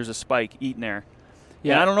 yards, there's a spike eating there.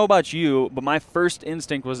 Yeah. And I don't know about you, but my first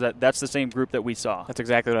instinct was that that's the same group that we saw. That's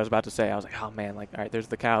exactly what I was about to say. I was like, oh, man, all right, there's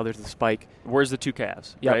the cow, there's the spike. Where's the two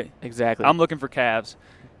calves? Yep, right? Exactly. I'm looking for calves.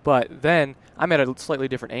 But then I'm at a slightly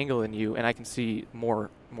different angle than you, and I can see more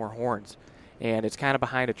horns. And it's kind of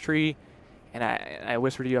behind a tree, and I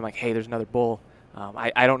whisper to you, I'm like, hey, there's another bull.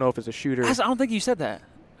 I don't know if it's a shooter. I don't think you said that.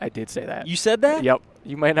 I did say that. You said that? Yep.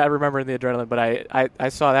 You might not remember in the adrenaline, but I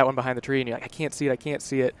saw that one behind the tree, and you're like, I can't see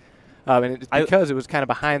it. And it's because it was kind of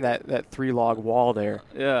behind that 3-log wall there.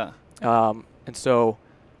 Yeah. And so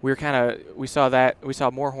we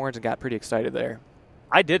saw more horns and got pretty excited there.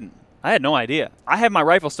 I didn't. I had no idea. I had my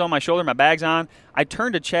rifle still on my shoulder, my bag's on. I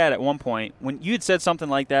turned to Chad at one point when you had said something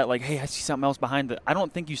like that, like, hey, I see something else behind I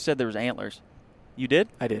don't think you said there was antlers. You did?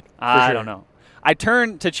 I did. I don't know. I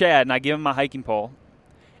turned to Chad, and I give him my hiking pole,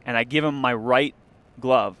 and I give him my right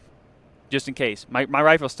glove, just in case. My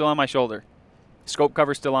rifle's still on my shoulder. Scope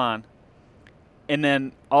cover's still on. And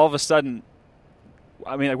then all of a sudden,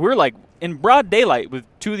 we're like in broad daylight with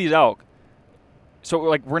two of these elk.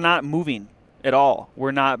 So we're not moving at all.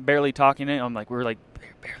 We're not barely talking. We're like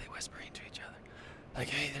barely whispering to each other. Like,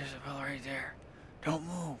 hey, there's a bull right there. Don't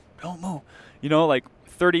move.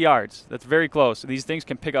 30 yards. That's very close. These things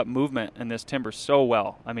can pick up movement in this timber so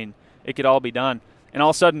well. I mean, it could all be done. And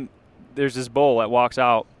all of a sudden, there's this bull that walks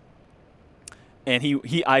out. And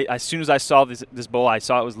I as soon as I saw this bull, I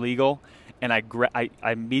saw it was legal. And I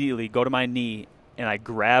immediately go to my knee and I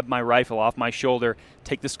grab my rifle off my shoulder,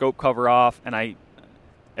 take the scope cover off, and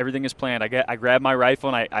everything is planned. I grab my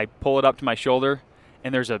rifle and I pull it up to my shoulder,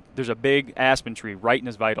 and there's a big aspen tree right in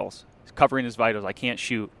his vitals. It's covering his vitals. I can't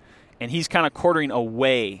shoot. And he's kind of quartering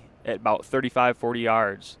away at about 35, 40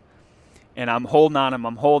 yards. And I'm holding on him.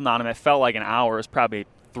 It felt like an hour. It was probably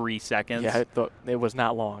 3 seconds. Yeah, it was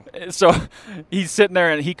not long. So he's sitting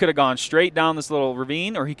there, and he could have gone straight down this little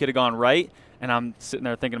ravine, or he could have gone right. And I'm sitting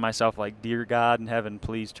there thinking to myself, like, dear God in heaven,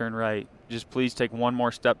 please turn right. Just please take one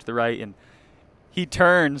more step to the right. And he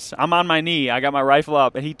turns. I'm on my knee. I got my rifle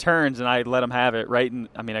up, and he turns, and I let him have it right.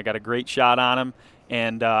 I got a great shot on him,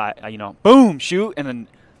 and boom, shoot, and then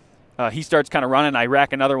he starts kind of running. I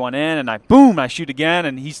rack another one in, and I shoot again,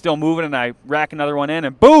 and he's still moving, and I rack another one in,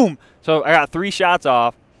 and boom. So I got 3 shots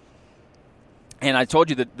off, and I told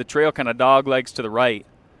you that the trail kind of dog legs to the right,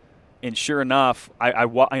 and sure enough,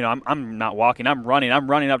 I'm not walking, I'm running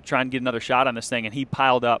up trying to get another shot on this thing, and he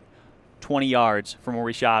piled up 20 yards from where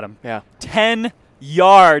we shot him. Yeah, 10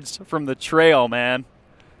 yards from the trail, man,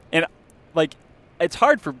 and it's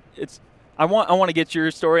hard for I want to get your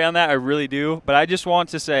story on that. I really do, but I just want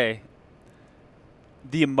to say.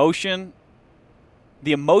 The emotion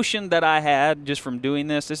that I had just from doing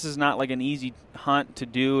this is not like an easy hunt to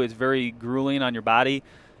do. It's very grueling on your body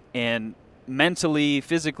and mentally,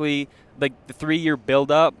 physically, like the 3-year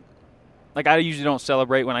build-up. Like, I usually don't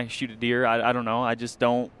celebrate when I shoot a deer. I don't know. I just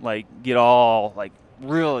don't, get all,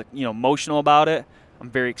 real, emotional about it. I'm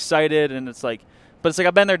very excited, and it's like – but it's like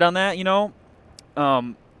I've been there, done that,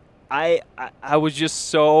 I was just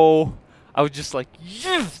so – I was just like,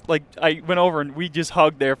 yes! I went over and we just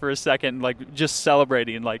hugged there for a second, just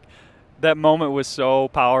celebrating. That moment was so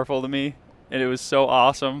powerful to me, and it was so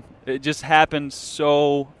awesome. It just happened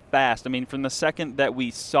so fast. From the second that we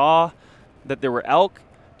saw that there were elk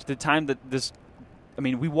to the time that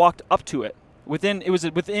we walked up to it. It was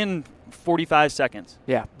within 45 seconds.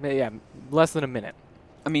 Yeah, less than a minute.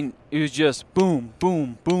 It was just boom,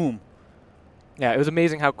 boom, boom. Yeah, it was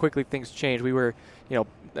amazing how quickly things changed. We were,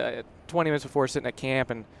 20 minutes before sitting at camp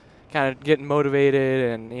and kind of getting motivated,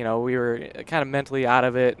 and we were kind of mentally out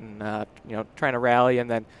of it, and trying to rally,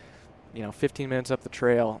 and then 15 minutes up the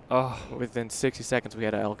trail, within 60 seconds we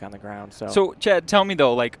had an elk on the ground. So Chad, tell me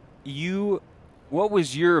though, what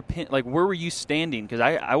was your opinion? Where were you standing? Because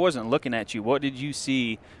I wasn't looking at you. What did you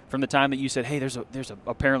see from the time that you said, hey, there's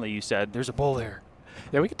apparently you said there's a bull there?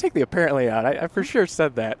 Yeah, we could take the apparently out. I for sure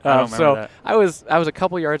said that. I don't remember that. I was a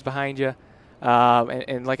couple yards behind you.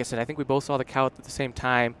 And like I said, I think we both saw the cow at the same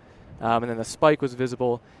time, and then the spike was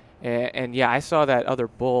visible. And I saw that other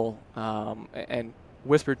bull and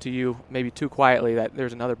whispered to you, maybe too quietly, that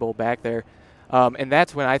there's another bull back there. And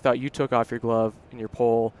that's when I thought you took off your glove and your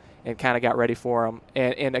pole and kind of got ready for him.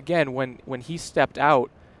 And again, when he stepped out,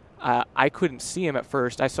 I couldn't see him at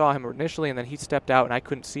first. I saw him initially, and then he stepped out, and I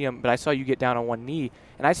couldn't see him. But I saw you get down on one knee,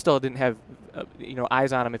 and I still didn't have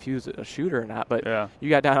eyes on him if he was a shooter or not. But you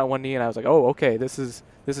got down on one knee, and I was like, oh, okay, this is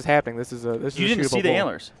happening. This is a shootable You didn't see the bull.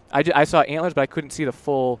 antlers. I saw antlers, but I couldn't see the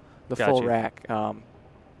full Gotcha. rack.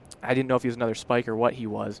 I didn't know if he was another spike or what he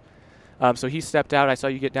was. So he stepped out. I saw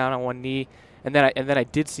you get down on one knee. And then I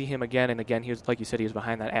did see him again, and again, he was, like you said, he was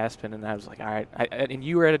behind that aspen, and I was like, all right. And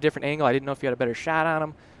you were at a different angle. I didn't know if you had a better shot on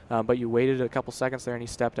him, but you waited a couple seconds there, and he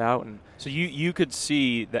stepped out. And So you could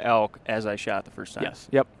see the elk as I shot the first time. yes,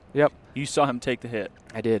 yep. You saw him take the hit.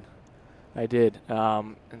 I did.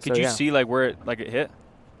 And Could you see like where it hit?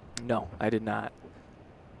 No, I did not.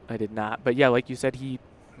 But yeah, like you said, he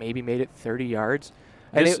maybe made it 30 yards.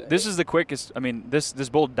 And This is the quickest. I mean, this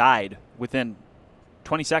bull died within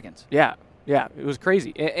 20 seconds. Yeah, it was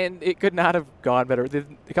crazy, and it could not have gone better.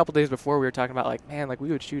 A couple days before, we were talking about like, man, like we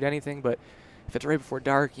would shoot anything, but if it's right before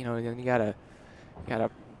dark, then you gotta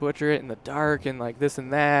butcher it in the dark and like this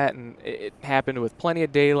and that, and it happened with plenty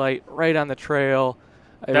of daylight right on the trail.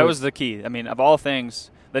 That was the key. I mean, of all things,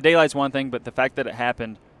 the daylight's one thing, but the fact that it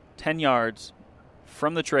happened 10 yards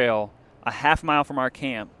from the trail, a half mile from our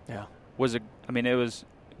camp, was it was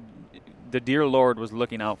the dear Lord was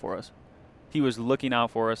looking out for us. He was looking out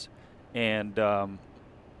for us. And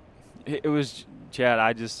it was, Chad,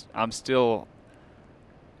 I'm still,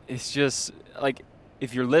 it's just, like,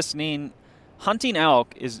 if you're listening, hunting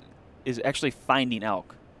elk is actually finding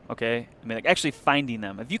elk, okay? I mean, like, actually finding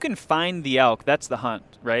them. If you can find the elk, that's the hunt,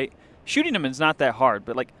 right? Shooting them is not that hard,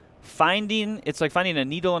 but, like, it's like finding a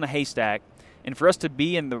needle in a haystack. And for us to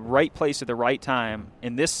be in the right place at the right time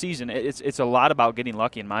in this season, it's a lot about getting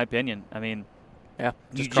lucky, in my opinion. I mean,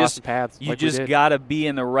 just crossing paths. You just got to be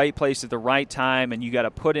in the right place at the right time, and you got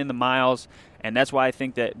to put in the miles. And that's why I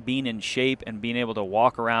think that being in shape and being able to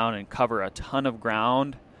walk around and cover a ton of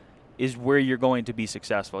ground is where you're going to be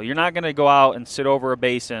successful. You're not going to go out and sit over a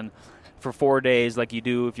basin for 4 days like you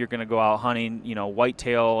do if you're going to go out hunting,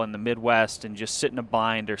 whitetail in the Midwest and just sit in a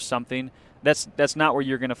blind or something. That's not where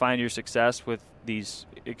you're going to find your success with these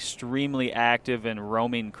extremely active and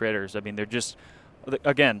roaming critters. I mean, they're just,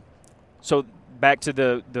 again, so back to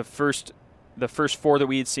the first 4 that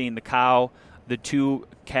we had seen, the cow, the 2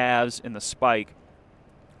 calves, and the spike.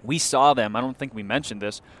 We saw them. I don't think we mentioned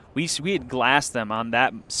this. We had glassed them on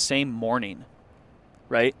that same morning,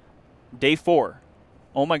 right? Day 4.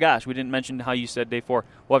 Oh, my gosh, we didn't mention how you said day 4.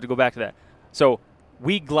 We'll have to go back to that. So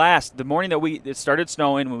we glassed the morning that it started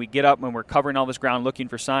snowing, when we get up, when we're covering all this ground looking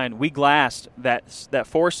for sign, we glassed that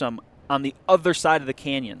foursome on the other side of the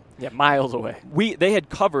canyon. Yeah, miles away. They had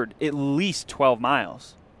covered at least 12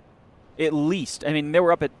 miles. At least. I mean, they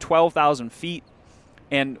were up at 12,000 feet.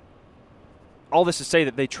 And all this to say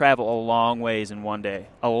that they travel a long ways in one day.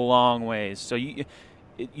 A long ways. So you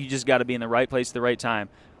just got to be in the right place at the right time.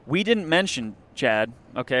 We didn't mention, Chad,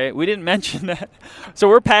 okay? We didn't mention that. So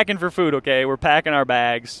we're packing for food, okay? We're packing our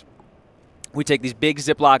bags. We take these big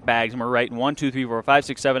Ziploc bags, and we're writing 1, 2, 3, 4, 5,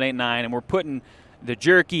 6, 7, 8, 9, and we're putting the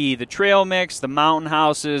jerky, the trail mix, the mountain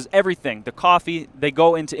houses, everything, the coffee, they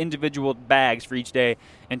go into individual bags for each day.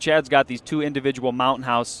 And Chad's got these 2 individual mountain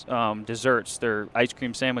house desserts. They're ice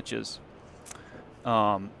cream sandwiches.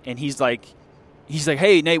 And he's like,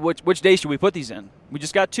 hey, Nate, which day should we put these in? We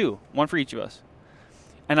just got 2, 1 for each of us.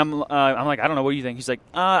 And I'm like, I don't know, what do you think? He's like,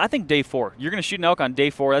 I think day 4. You're going to shoot an elk on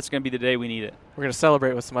day 4. That's going to be the day we need it. We're going to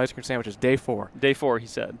celebrate with some ice cream sandwiches. Day 4. Day 4, he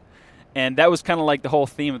said. And that was kind of like the whole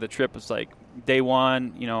theme of the trip. Was like, day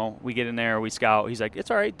 1, we get in there, we scout. He's like, it's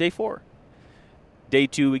all right, day 4. Day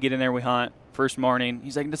 2, we get in there, we hunt. First morning,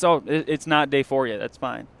 he's like, it's not day 4 yet. That's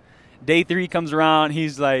fine. Day 3 comes around.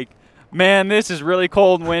 He's like, man, this is really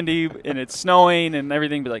cold and windy, and it's snowing and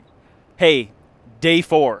everything. But like, hey, day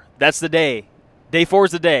 4, that's the day. Day 4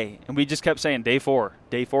 is the day. And we just kept saying, day 4.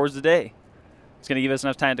 Day 4 is the day. It's going to give us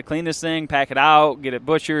enough time to clean this thing, pack it out, get it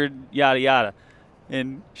butchered, yada, yada.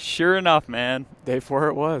 And sure enough, man. Day 4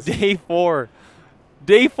 it was. Day 4.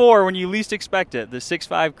 Day 4 when you least expect it. The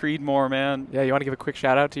 6.5 Creedmoor, man. Yeah, you want to give a quick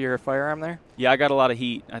shout-out to your firearm there? Yeah, I got a lot of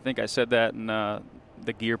heat. I think I said that in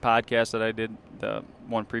the gear podcast that I did, the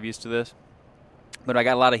one previous to this. But I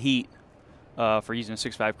got a lot of heat for using a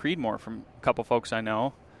 6.5 Creedmoor from a couple folks I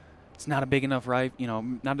know. It's not a big enough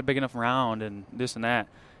not a big enough round and this and that.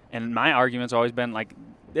 And my argument's always been like,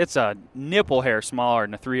 it's a nipple hair smaller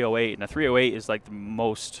than a 308, and a 308 is like the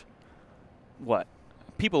most,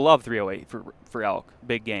 people love 308 for elk,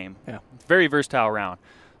 big game. Yeah, it's very versatile round.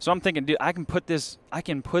 So I'm thinking, dude, I can put this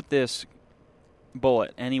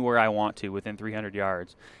bullet anywhere I want to within 300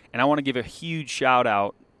 yards. And I want to give a huge shout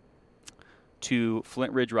out to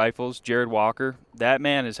Flint Ridge Rifles, Jared Walker. That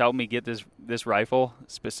man has helped me get this rifle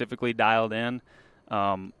specifically dialed in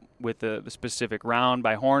with the specific round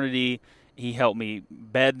by Hornady. He helped me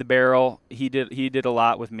bed the barrel. He did a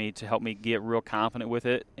lot with me to help me get real confident with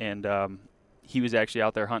it. And he was actually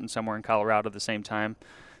out there hunting somewhere in Colorado at the same time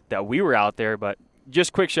that we were out there. But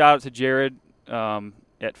just quick shout out to Jared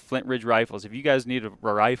at Flint Ridge Rifles. If you guys need a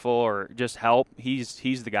rifle or just help, he's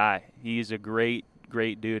the guy. He's a great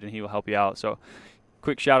dude, and he will help you out. So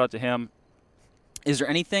quick shout out to him. Is there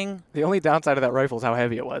anything? The only downside of that rifle is how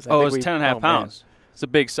heavy it was. It was 10.5 pounds. Man. It's a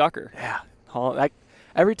big sucker. Yeah.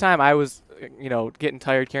 Every time I was, getting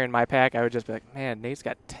tired carrying my pack, I would just be like, man, Nate's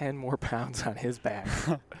got 10 more pounds on his back.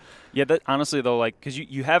 Yeah, honestly, though, because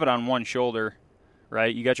you have it on one shoulder,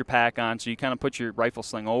 right? You got your pack on, so you kind of put your rifle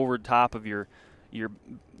sling over top of your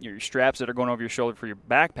straps that are going over your shoulder for your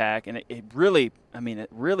backpack, and it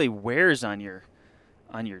really wears on your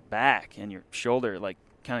back and your shoulder, like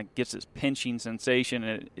kind of gets this pinching sensation.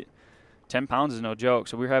 And 10 pounds is no joke.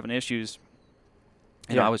 So we were having issues.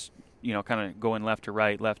 I was, kind of going left to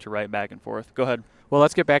right, back and forth. Go ahead. Well,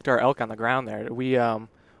 let's get back to our elk on the ground there.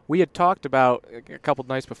 We had talked about a couple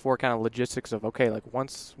nights before kind of logistics of, okay, like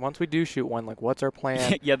once we do shoot one, like what's our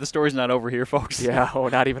plan? Yeah, the story's not over here, folks. Yeah,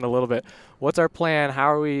 not even a little bit. What's our plan?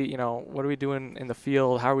 How are we, what are we doing in the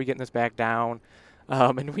field? How are we getting this back down?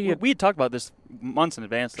 And we had talked about this months in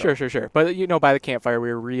advance, though. Sure. But, by the campfire, we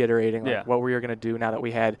were reiterating what we were going to do now that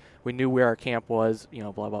we knew where our camp was,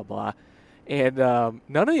 blah, blah, blah. And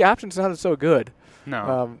none of the options sounded so good.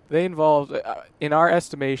 No. They involved, in our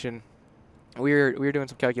estimation, we were doing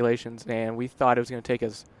some calculations, and we thought it was going to take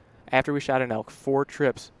us, after we shot an elk, 4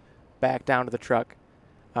 trips back down to the truck,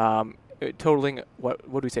 totaling, what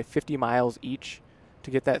would we say, 50 miles each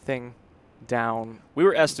to get that thing down. We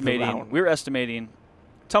were estimating.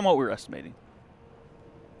 Tell them what we were estimating.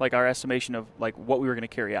 Like our estimation of like what we were going to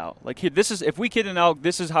carry out. Like here, if we kid an elk,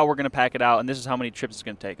 this is how we're going to pack it out, and this is how many trips it's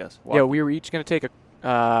going to take us. Wow. Yeah, we were each going to take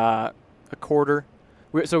a quarter.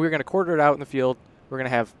 So we were going to quarter it out in the field. We're going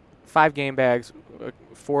to have 5 game bags,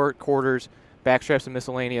 4 quarters, back straps and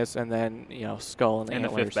miscellaneous, and then skull and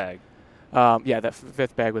antlers. And the 5th bag. That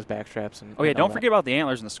 5th bag was back straps. Don't forget about the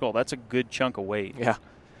antlers and the skull. That's a good chunk of weight.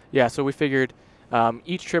 Yeah. So we figured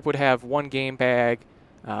each trip would have 1 game bag.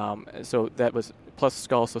 So that was plus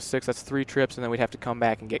skull, so 6. That's 3 trips, and then we'd have to come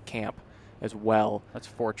back and get camp as well. That's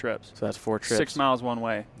 4 trips. So that's 4 trips. 6 miles one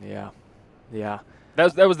way. Yeah.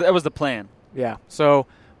 That was the plan. Yeah. So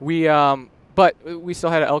we, but we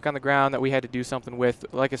still had an elk on the ground that we had to do something with.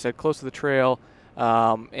 Like I said, close to the trail.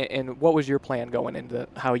 And what was your plan going into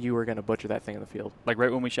how you were going to butcher that thing in the field? Like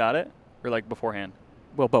right when we shot it, or like beforehand?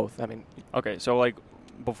 Well, both. Okay. So like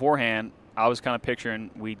beforehand, I was kind of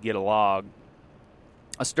picturing we'd get a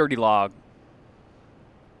sturdy log,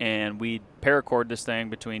 and we'd paracord this thing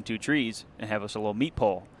between 2 trees and have us a little meat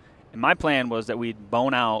pole. And my plan was that we'd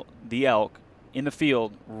bone out the elk in the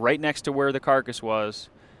field right next to where the carcass was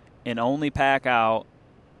and only pack out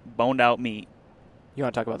boned out meat. You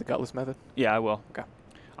want to talk about the gutless method? Yeah, I will. Okay.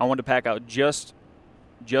 I wanted to pack out just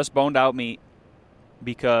boned out meat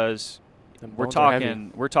because we're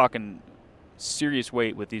talking serious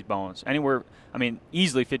weight with these bones.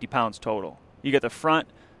 Easily 50 pounds total. You got the front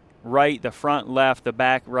right, the front left, the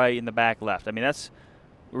back right, and the back left.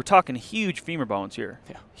 We're talking huge femur bones here.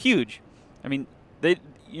 Yeah. Huge. You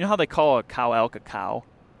know how they call a cow elk a cow?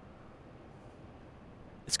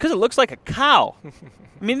 It's because it looks like a cow.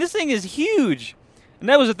 This thing is huge. And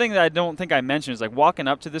that was the thing that I don't think I mentioned, is like walking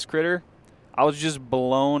up to this critter, I was just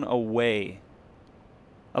blown away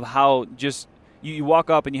of how just you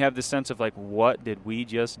walk up and you have this sense of like, what did we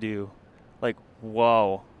just do? Like,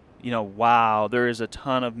 whoa. Wow, there is a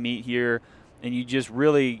ton of meat here, and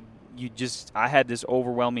I had this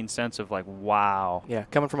overwhelming sense of like, wow. Yeah,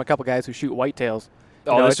 coming from a couple guys who shoot whitetails.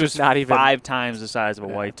 This was not even 5 times the size of a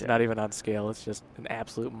whitetail. It's not even on scale. It's just an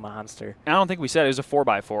absolute monster. And I don't think we said it was a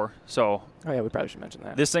 4x4. So. Oh yeah, we probably should mention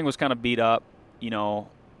that. This thing was kind of beat up.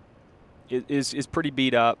 It is pretty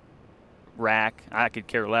beat up. Rack. I could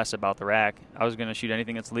care less about the rack. I was going to shoot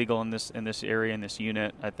anything that's legal in this area, in this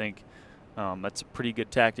unit. I think. That's a pretty good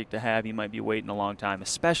tactic to have. You might be waiting a long time,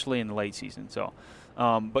 especially in the late season. So,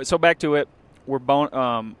 so back to it. We're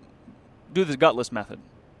do this gutless method.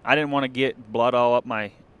 I didn't want to get blood all up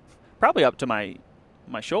probably up to my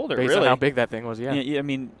shoulder. Based really, on how big that thing was. Yeah.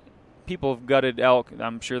 People have gutted elk.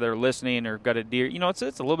 I'm sure they're listening, or gutted deer. It's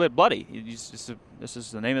a little bit bloody. This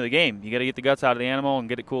is the name of the game. You got to get the guts out of the animal and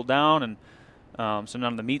get it cooled down, and so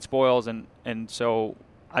none of the meat spoils. And so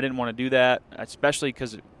I didn't want to do that, especially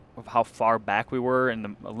because of how far back we were and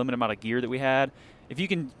the limited amount of gear that we had. If you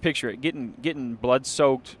can picture it, getting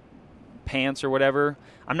blood-soaked pants or whatever,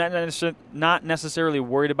 I'm not necessarily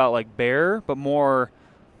worried about like bear, but more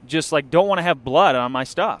just like don't want to have blood on my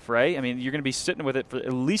stuff, right? I mean, you're going to be sitting with it for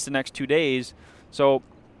at least the next 2 days. So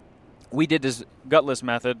we did this gutless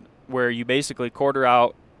method where you basically quarter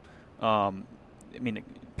out,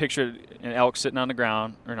 picture an elk sitting on the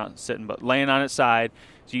ground, or not sitting, but laying on its side.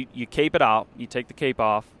 So you cape it out, you take the cape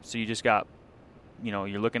off, so you just got,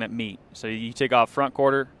 you're looking at meat. So you take off front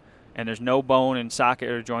quarter, and there's no bone and socket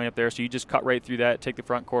or joint up there, so you just cut right through that, take the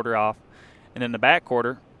front quarter off. And then the back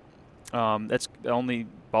quarter, that's the only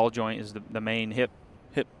ball joint is the main hip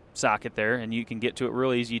socket there, and you can get to it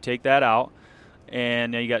real easy. You take that out,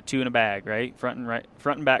 and now you got 2 in a bag, right? Front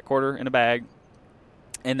and back quarter in a bag,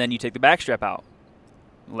 and then you take the back strap out.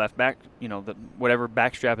 Left back, whatever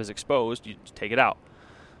back strap is exposed, you just take it out.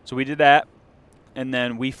 So we did that, and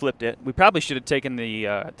then we flipped it. We probably should have taken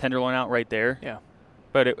the tenderloin out right there. Yeah.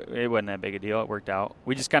 But it wasn't that big a deal. It worked out.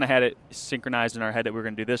 We just kind of had it synchronized in our head that we were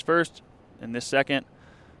going to do this first and this second,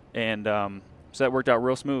 and so that worked out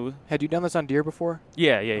real smooth. Had you done this on deer before?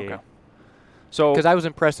 Yeah. Okay. So because I was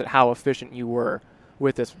impressed at how efficient you were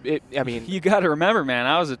with this. You got to remember, man,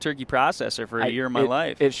 I was a turkey processor for a year of my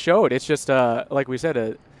life. It showed. It's just like we said,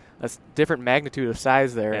 a different magnitude of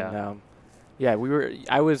size there. Yeah. And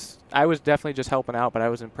I was definitely just helping out, but I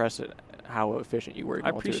was impressed at how efficient you were. I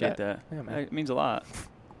appreciate that. Yeah, man. It means a lot.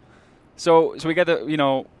 So we got we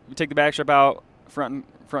take the back strap out, front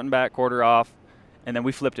and back quarter off, and then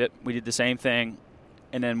we flipped it. We did the same thing,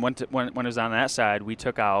 and then when it was on that side, we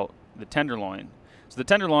took out the tenderloin. So the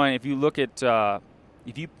tenderloin, if you look at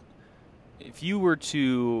if you were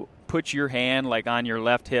to put your hand like on your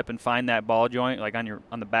left hip and find that ball joint like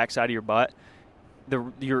on the back side of your butt,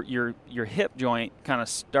 your hip joint kind of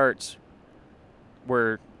starts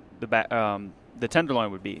where the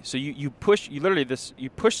tenderloin would be. So you push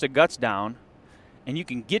the guts down, and you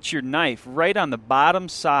can get your knife right on the bottom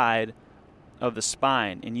side of the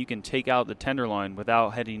spine, and you can take out the tenderloin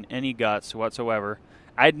without hitting any guts whatsoever.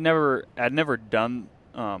 I'd never done.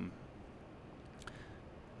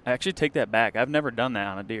 Actually, take that back. I've never done that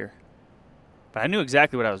on a deer, but I knew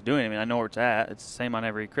exactly what I was doing. I mean, I know where it's at. It's the same on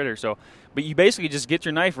every critter. So, but you basically just get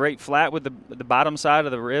your knife right flat with the bottom side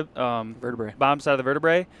of the rib, vertebrae, bottom side of the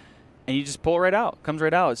vertebrae, and you just pull it right out. Comes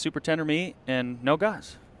right out. It's super tender meat and no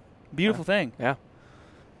guts. Beautiful thing. Yeah.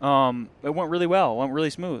 It went really well. It went really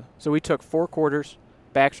smooth. So we took 4 quarters,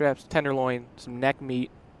 back straps, tenderloin, some neck meat.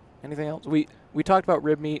 Anything else? We talked about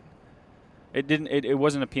rib meat. It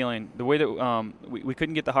wasn't appealing. The way that we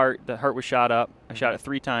couldn't get the heart. The heart was shot up. I shot it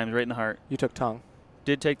 3 times right in the heart. You took tongue.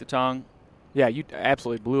 Did take the tongue. Yeah, you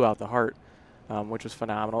absolutely blew out the heart, which was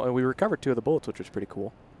phenomenal. And we recovered 2 of the bullets, which was pretty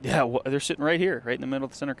cool. Yeah, well, they're sitting right here, right in the middle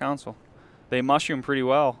of the center console. They mushroom pretty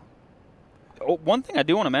well. Oh, one thing I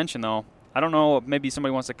do want to mention, though, I don't know if maybe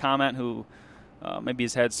somebody wants to comment who maybe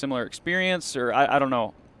has had similar experience, or I don't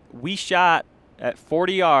know. We shot at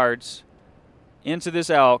 40 yards into this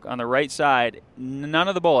elk on the right side. None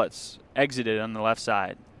of the bullets exited on the left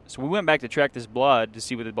side. So we went back to track this blood to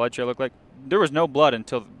see what the blood trail looked like. There was no blood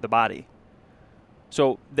until the body.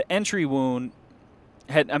 So the entry wound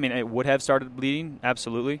it would have started bleeding,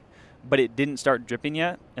 absolutely, but it didn't start dripping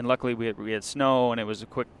yet. And luckily we had snow and it was a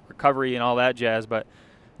quick recovery and all that jazz. But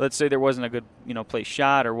let's say there wasn't a good place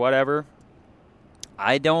shot or whatever.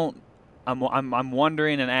 I'm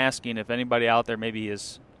wondering and asking if anybody out there maybe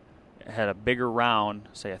had a bigger round,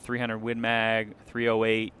 say a 300 Win Mag,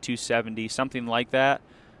 308, 270, something like that,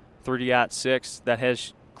 30-06 that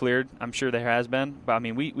has cleared. I'm sure there has been, but I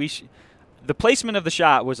mean the placement of the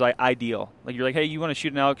shot was like ideal. Like you're like, hey, you want to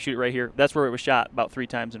shoot an elk, shoot it right here. That's where it was shot about 3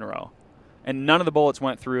 times in a row. And none of the bullets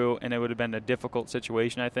went through, and it would have been a difficult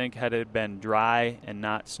situation, I think, had it been dry and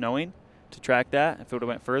not snowing to track that. If it would have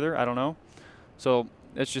went further, I don't know. So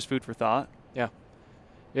that's just food for thought.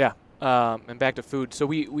 Yeah. And back to food. So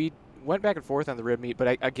we went back and forth on the rib meat, but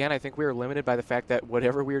I think we were limited by the fact that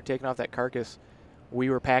whatever we were taking off that carcass, we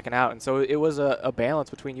were packing out. And so it was a balance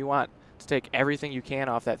between you want to take everything you can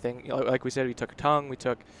off that thing. Like we said, we took a tongue, we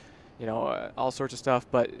took, all sorts of stuff,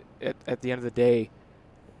 but at the end of the day,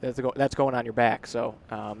 that's going on your back. So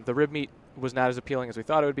the rib meat was not as appealing as we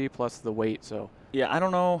thought it would be, plus the weight. So yeah, I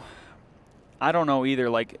don't know either.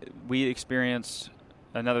 Like we experienced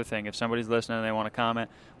another thing. If somebody's listening and they want to comment,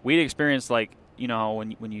 we experienced when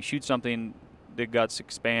you shoot something, the guts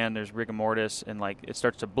expand. There's rigor mortis and it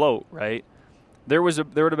starts to bloat. Right. It would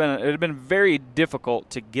have been very difficult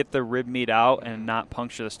to get the rib meat out and not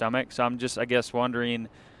puncture the stomach. So I'm just, I guess, wondering.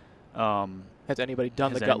 Has anybody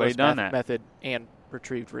done the gutless method and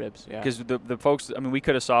retrieved ribs. Yeah. Because the folks, I mean, we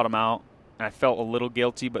could have sought them out, and I felt a little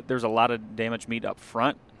guilty, but there's a lot of damaged meat up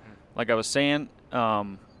front. Like I was saying,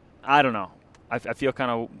 I don't know. I feel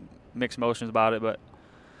kind of mixed emotions about it, but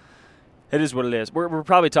it is what it is. We're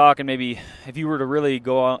probably talking maybe if you were to really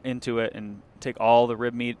go out into it and take all the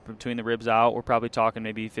rib meat between the ribs out, we're probably talking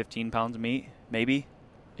maybe 15 pounds of meat, maybe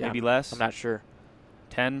less. I'm not sure.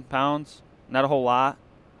 10 pounds, not a whole lot,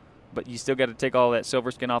 but you still got to take all that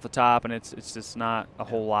silver skin off the top, and it's just not a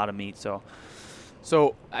whole lot of meat. So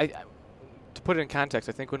I to put it in context,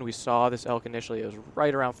 I think when we saw this elk initially, it was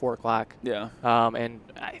right around 4 o'clock. Yeah. And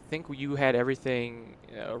I think you had everything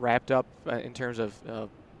wrapped up in terms of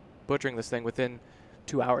butchering this thing within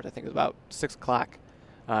 2 hours. I think it was about 6 o'clock.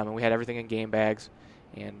 And we had everything in game bags,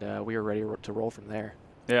 and we were ready to roll from there.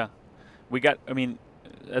 Yeah.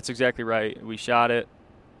 That's exactly right. We shot it,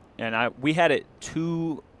 and we had it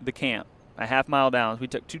to the camp, a half mile down. We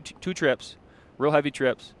took two trips, real heavy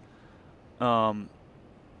trips,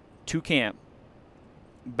 to camp,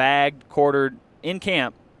 bagged, quartered, in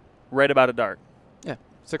camp, right about at dark. Yeah,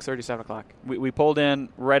 6:30, 7 o'clock. We pulled in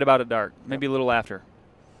right about at dark, maybe a little after.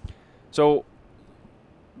 So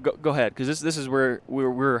go ahead, because this is where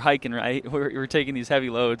we're hiking, right? We're taking these heavy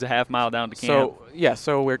loads a half mile down to camp.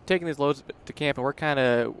 So we're taking these loads to camp, and we're kind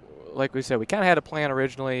of, like we said, we kind of had a plan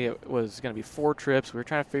originally. It was going to be 4 trips. We were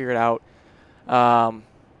trying to figure it out. And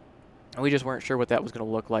we just weren't sure what that was going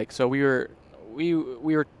to look like. So we were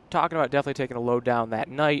talking about definitely taking a load down that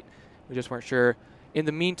night. We just weren't sure. In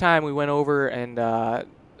the meantime, we went over to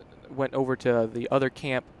the other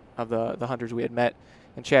camp of the hunters we had met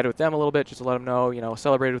and chatted with them a little bit, just to let them know,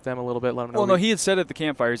 celebrated with them a little bit, let them know. Well, no, he had said at the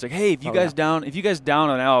campfire, he's like, hey, if you guys down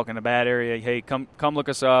an elk in a bad area, hey, come look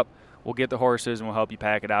us up. We'll get the horses and we'll help you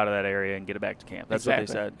pack it out of that area and get it back to camp. That's what they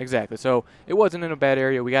said. Exactly. So it wasn't in a bad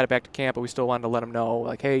area. We got it back to camp, but we still wanted to let them know,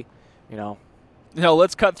 like, hey, No,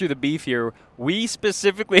 let's cut through the beef here. We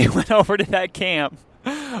specifically went over to that camp.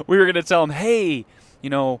 We were going to tell them, hey,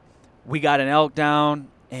 we got an elk down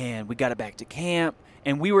and we got it back to camp.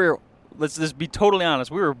 And we were, let's just be totally honest,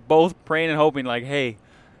 we were both praying and hoping, like, hey,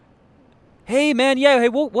 man,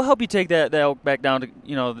 we'll help you take that elk back down to,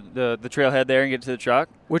 the trailhead there and get to the truck.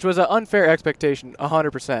 Which was an unfair expectation,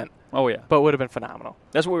 100%. Oh, yeah. But would have been phenomenal.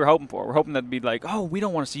 That's what we were hoping for. We're hoping that it'd be like, oh, we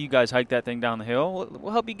don't want to see you guys hike that thing down the hill.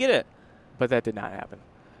 We'll help you get it. But that did not happen.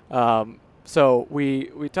 So we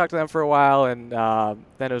talked to them for a while, and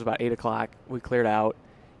then it was about 8 o'clock. We cleared out,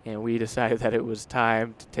 and we decided that it was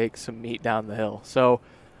time to take some meat down the hill. So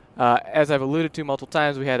as I've alluded to multiple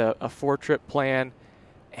times, we had a 4-trip plan,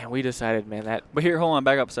 and we decided, man, that. But here, hold on,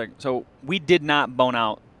 back up a second. So we did not bone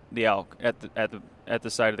out the elk at the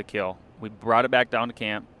site of the kill. We brought it back down to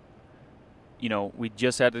camp. We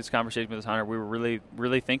just had this conversation with this hunter. We were really,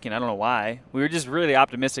 really thinking, I don't know why. We were just really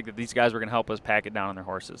optimistic that these guys were going to help us pack it down on their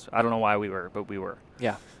horses. I don't know why we were, but we were.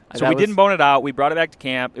 Yeah. So we didn't bone it out. We brought it back to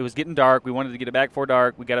camp. It was getting dark. We wanted to get it back before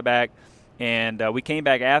dark. We got it back. And we came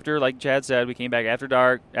back after, like Chad said, we came back after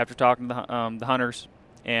dark, after talking to the hunters.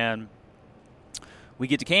 And we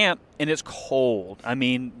get to camp, and it's cold. I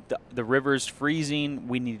mean, the river's freezing.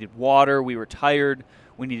 We needed water. We were tired.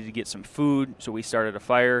 We needed to get some food. So we started a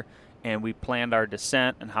fire. And we planned our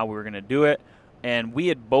descent and how we were going to do it. And we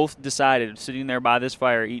had both decided, sitting there by this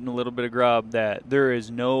fire, eating a little bit of grub, that there is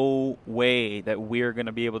no way that we're going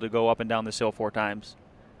to be able to go up and down this hill 4 times.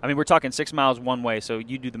 I mean, we're talking 6 miles one way, so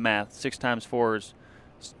you do the math. 6 times 4 is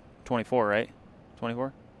 24, right?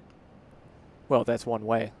 24? Well, that's one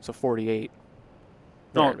way, so 48.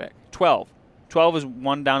 No, 12. 12 is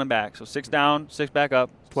 1 down and back. So 6 down, 6 back up.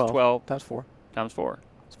 12. Times 4. Times 4.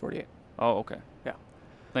 It's 48. Oh, okay. Yeah.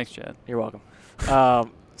 Thanks, Chad. You're welcome.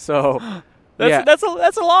 So that's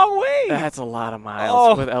a long way. That's a lot of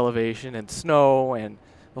miles with elevation and snow and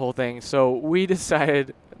the whole thing. So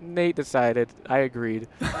Nate decided, I agreed.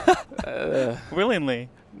 Willingly.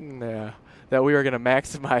 Yeah, that we were going to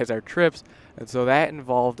maximize our trips. And so that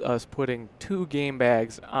involved us putting 2 game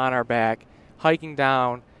bags on our back, hiking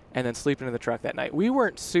down, and then sleeping in the truck that night. We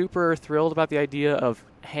weren't super thrilled about the idea of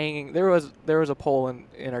hanging. There was a pole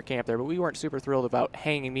in our camp there, but we weren't super thrilled about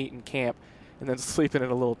hanging meat in camp and then sleeping in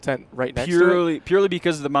a little tent right next to it. Purely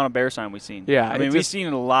because of the amount of bear sign we've seen. Yeah. I mean, we've seen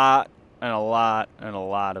a lot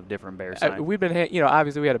of different bear sign. We've been,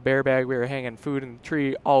 obviously we had a bear bag. We were hanging food in the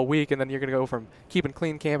tree all week, and then you're going to go from keeping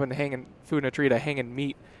clean camp and hanging food in a tree to hanging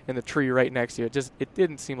meat in the tree right next to you. It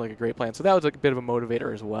didn't seem like a great plan. So that was a bit of a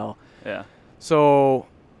motivator as well. Yeah. So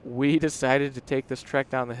we decided to take this trek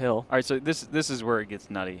down the hill. All right, so this is where it gets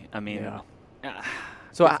nutty. I mean,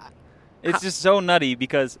 it's just so nutty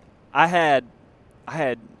because I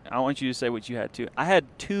want you to say what you had too. I had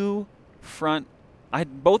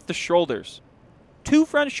both the shoulders 2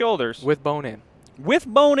 front shoulders with bone in. with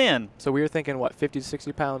bone in. So we were thinking, what, 50 to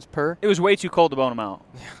 60 pounds per? It was way too cold to bone them out.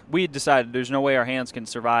 We decided there's no way our hands can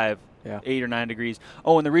survive 8 or 9 degrees.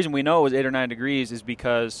 Oh, and the reason we know it was 8 or 9 degrees is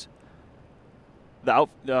because the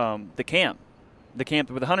camp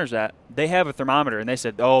where the hunters at, they have a thermometer, and they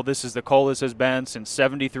said, oh, this is the coldest it's been since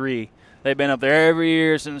 73. They've been up there every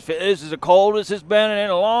year since this is the coldest it's been in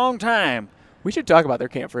a long time. We should talk about their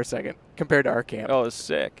camp for a second compared to our camp. Oh, it's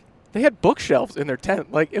sick. They had bookshelves in their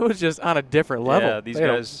tent. Like, it was just on a different level. Yeah, these they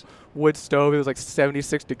had guys. a wood stove. It was like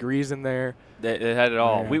 76 degrees in there. They had it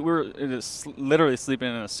all. Yeah. We were literally sleeping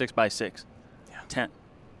in a 6x6 tent.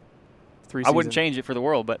 3 I wouldn't seasons. change it for the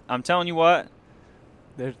world, but I'm telling you what.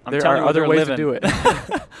 There telling are you other they're ways living. to do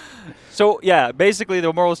it. So, yeah, basically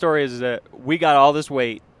the moral story is that we got all this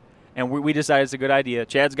weight, and we decided it's a good idea.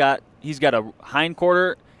 Chad's got a hind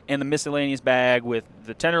quarter and the miscellaneous bag with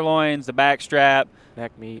the tenderloins, the back strap,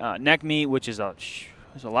 Neck meat. neck meat, which is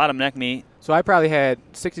there's a lot of neck meat. So I probably had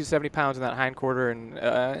 60 to 70 pounds in that hind quarter and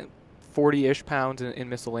 40-ish pounds in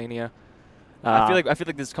miscellanea. I feel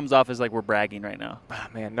like this comes off as like we're bragging right now.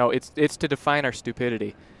 Man, no, it's to define our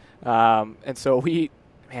stupidity. And so we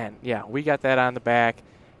got that on the back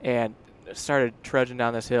and started trudging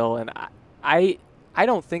down this hill. And I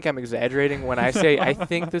don't think I'm exaggerating when I say I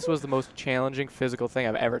think this was the most challenging physical thing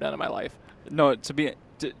I've ever done in my life. No,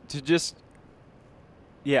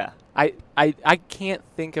 yeah. I can't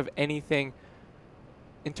think of anything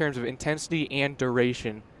in terms of intensity and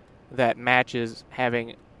duration that matches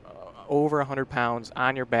having over 100 pounds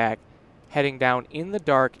on your back, heading down in the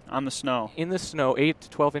dark, On the snow. in the snow, 8 to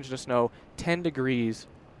 12 inches of snow, 10 degrees.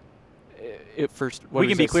 We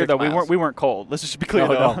can be clear though. We weren't cold. Let's just be clear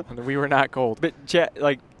though. No, we were not cold. But Chad,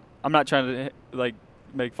 like, I'm not trying to like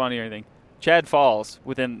make fun or anything. Chad falls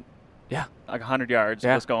within like 100 yards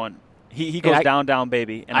of us going. He goes down,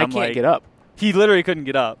 baby, and I I'm can't like, get up. He literally couldn't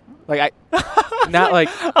get up. Like not like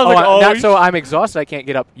like, so I'm exhausted. I can't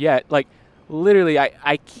get up yet. Like literally,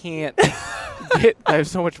 I can't get. I have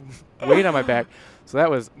so much weight on my back. So that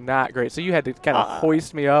was not great. So you had to kind of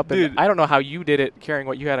hoist me up. And dude. I don't know how you did it, carrying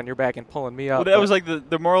what you had on your back and pulling me up. Well, that was like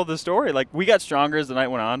the moral of the story. Like, we got stronger as the night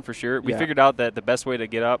went on, for sure. We figured out that the best way to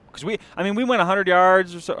get up, because we went 100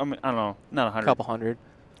 yards or so. I don't know, not 100. A couple hundred.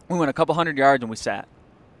 We went a couple hundred yards and we sat.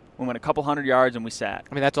 We went a couple hundred yards and we sat.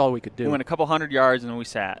 I mean, that's all we could do. We went a couple hundred yards and we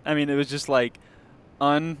sat. I mean, it was just like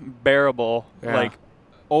unbearable. Yeah. Like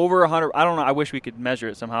over 100. I don't know. I wish we could measure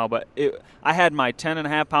it somehow. But I had my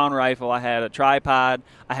 10.5-pound rifle. I had a tripod.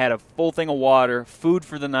 I had a full thing of water, food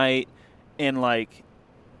for the night, and like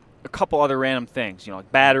a couple other random things. You know,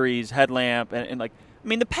 like batteries, headlamp, and like. I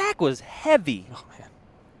mean, the pack was heavy. Oh man,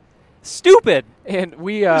 stupid. and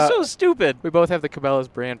we It was so stupid. we both have the Cabela's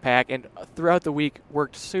brand pack, and throughout the week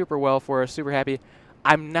worked super well for us. Super happy.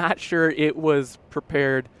 I'm not sure it was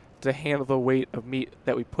prepared to handle the weight of meat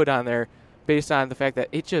that we put on there, based on the fact that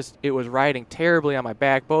it was riding terribly on my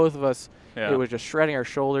back. Both of us, Yeah. it was just shredding our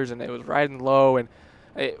shoulders, and it was riding low, and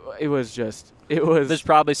it was. There's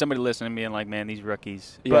probably somebody listening being like, "Man, these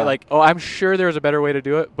rookies." Yeah. But like, I'm sure there was a better way to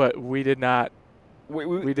do it, but we did not.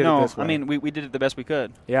 we did it this way. I mean, we did it the best we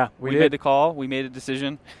could. Yeah, We did. made the call. We made a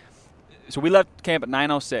decision. So we left camp at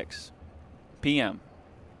 9:06 p.m.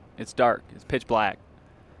 It's dark. It's pitch black,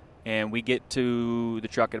 and we get to the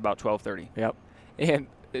truck at about 12:30. Yep. And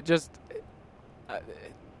it just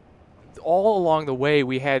all along the way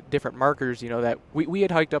we had different markers, that we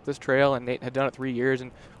had hiked up this trail, and Nate had done it 3 years,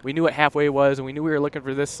 and we knew what halfway was, and we knew we were looking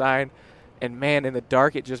for this sign. And man, in the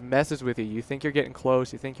dark, it just messes with you. You think you're getting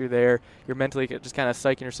close, you think you're there, you're mentally just kind of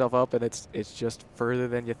psyching yourself up, and it's just further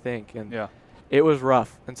than you think. And Yeah. it was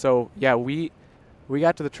rough. And so we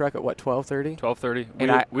got to the truck at what, 12:30? 12:30.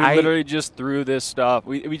 And We I literally just threw this stuff.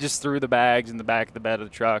 We just threw the bags in the back of the bed of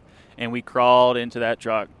the truck, and we crawled into that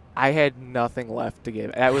truck. I had nothing left to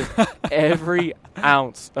give. That was every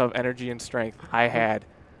ounce of energy and strength I had.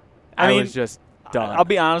 I mean, was just done. I'll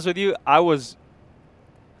be honest with you. I was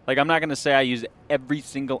like, I'm not going to say I used every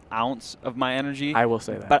single ounce of my energy. I will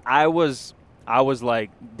say that. But I was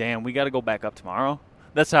like, damn, we got to go back up tomorrow.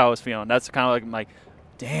 That's how I was feeling. That's kind of like, I'm like,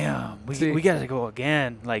 damn, we got to go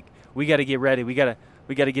again. Like, we got to get ready. We got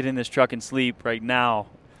to get in this truck and sleep right now.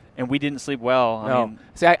 And we didn't sleep well. No. I mean,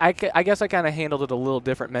 See, I guess I kind of handled it a little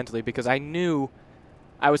different mentally, because I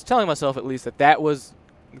was telling myself at least that was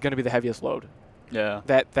going to be the heaviest load. yeah.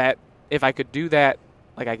 That if I could do that,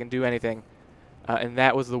 like I can do anything, and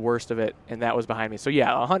that was the worst of it, and that was behind me. So yeah,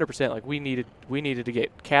 100%. Like we needed to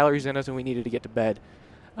get calories in us, and we needed to get to bed.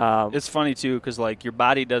 It's funny, too, because, like, your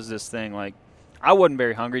body does this thing. Like, I wasn't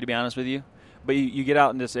very hungry, to be honest with you. But you get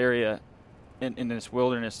out in this area, in this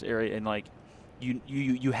wilderness area, and, like,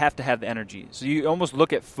 you have to have the energy. So you almost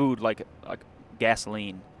look at food like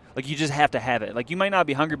gasoline. Like, you just have to have it. Like, you might not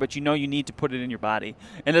be hungry, but you know you need to put it in your body.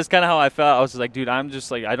 And that's kind of how I felt. I was just like, dude, I'm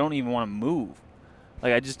just like, I don't even want to move.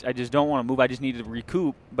 Like, I just don't want to move. I just needed to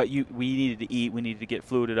recoup. But we needed to eat. We needed to get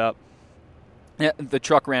fluided up. Yeah, the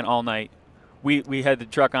truck ran all night. We had the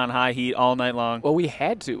truck on high heat all night long. Well, we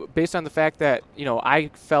had to, based on the fact that,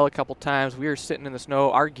 I fell a couple times. We were sitting in the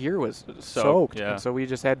snow. Our gear was soaked. Yeah. And so we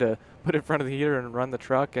just had to put it in front of the heater and run the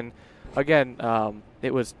truck. And, again,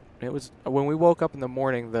 it was when we woke up in the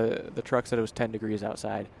morning, the truck said it was 10 degrees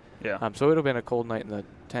outside. Yeah. So it would have been a cold night in the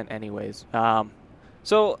tent anyways.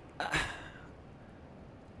 So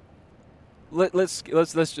let's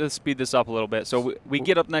just speed this up a little bit. So we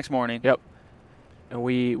get up next morning. Yep. And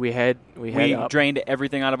we head up. Drained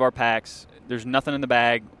everything out of our packs. There's nothing in the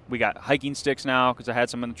bag. We got hiking sticks now because I had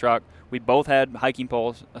some in the truck. We both had hiking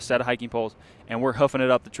poles, a set of hiking poles, and we're hoofing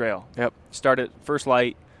it up the trail. Yep. Started first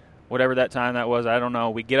light, whatever that time that was, I don't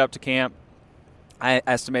know. We get up to camp. I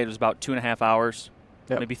estimated it was about 2.5 hours,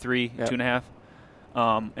 maybe 3,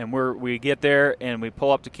 2.5. And we get there and we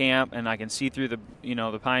pull up to camp, and I can see through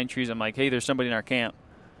the pine trees. I'm like, hey, there's somebody in our camp.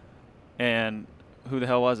 And who the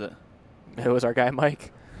hell was it? It was our guy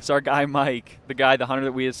Mike. It's our guy Mike, the hunter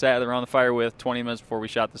that we had sat around the fire with 20 minutes before we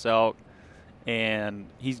shot this elk. And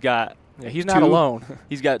he's not alone.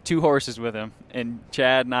 He's got 2 horses with him. And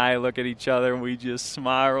Chad and I look at each other and we just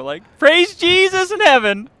smile. We're like, praise Jesus in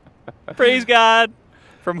heaven. Praise God,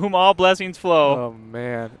 from whom all blessings flow. Oh,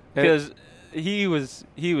 man. Because he was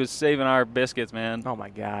saving our biscuits, man. Oh, my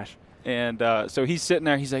gosh. And so he's sitting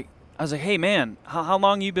there. He's like, I was like, hey, man, how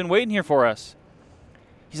long you been waiting here for us?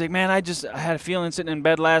 He's like, man, I had a feeling sitting in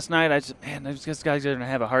bed last night. This guy's going to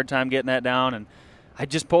have a hard time getting that down. And I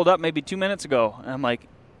just pulled up maybe 2 minutes ago. And I'm like,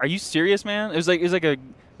 are you serious, man? It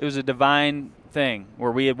was a divine thing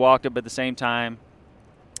where we had walked up at the same time.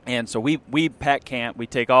 And so we pack camp. We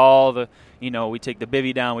take all the, we take the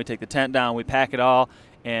bivvy down. We take the tent down. We pack it all.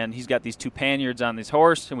 And he's got these 2 panniers on this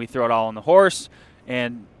horse, and we throw it all on the horse.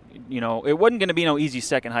 And it wasn't going to be no easy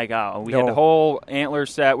second hike out. We had the whole antler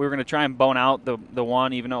set. We were going to try and bone out the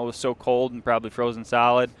one, even though it was so cold and probably frozen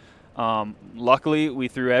solid. Luckily, we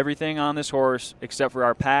threw everything on this horse except for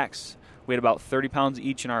our packs. We had about 30 pounds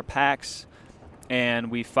each in our packs,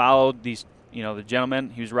 and we followed these. The gentleman,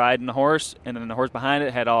 he was riding the horse, and then the horse behind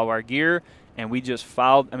it had all of our gear, and we just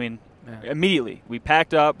followed. Immediately. We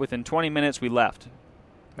packed up. Within 20 minutes, we left.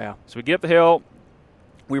 Yeah. So we get up the hill.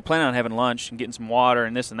 We were planning on having lunch and getting some water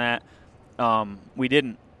and this and that. We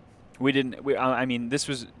didn't. This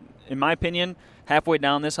was, in my opinion, halfway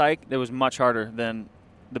down this hike, it was much harder than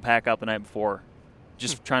the pack out the night before.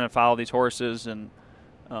 Just trying to follow these horses, and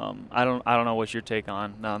I don't know what your take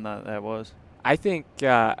on that was. I think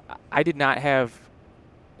I did not have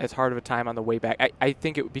as hard of a time on the way back. I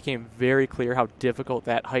think it became very clear how difficult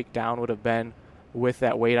that hike down would have been with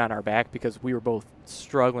that weight on our back, because we were both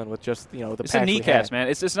struggling with just, the it's the kneecaps, man.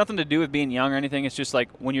 It's nothing to do with being young or anything. It's just like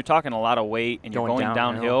when you're talking a lot of weight and you're going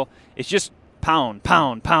downhill, it's just pound,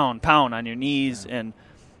 pound, pound, pound on your knees and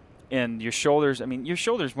your shoulders. Your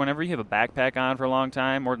shoulders, whenever you have a backpack on for a long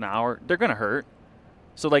time, more than an hour, they're going to hurt.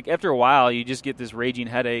 So, like, after a while, you just get this raging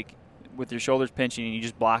headache with your shoulders pinching, and you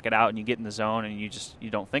just block it out and you get in the zone and you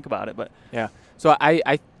don't think about it. But yeah. So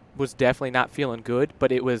I was definitely not feeling good,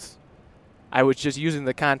 but I was just using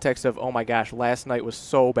the context of, oh my gosh, last night was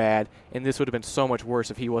so bad, and this would have been so much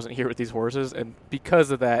worse if he wasn't here with these horses. And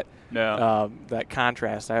because of that, that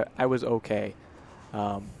contrast, I was okay.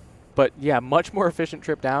 But yeah, much more efficient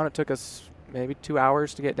trip down. It took us maybe 2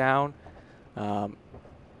 hours to get down.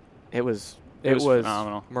 It was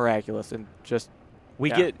phenomenal, miraculous, and just we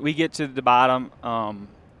get to the bottom. Oh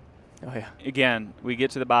yeah. Again, we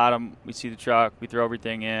get to the bottom. We see the truck. We throw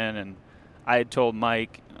everything in, and I had told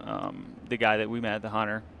Mike, the guy that we met, the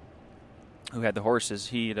hunter, who had the horses.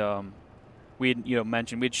 We had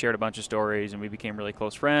mentioned we'd shared a bunch of stories, and we became really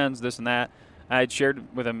close friends. This and that. I had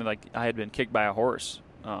shared with him like I had been kicked by a horse.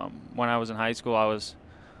 When I was in high school, I was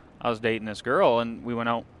dating this girl, and we went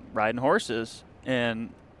out riding horses, and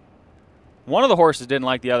one of the horses didn't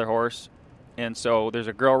like the other horse, and so there's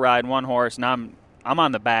a girl riding one horse, and I'm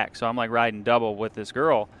on the back, so I'm like riding double with this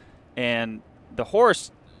girl, and the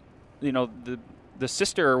horse, the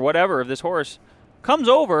sister or whatever of this horse comes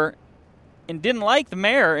over and didn't like the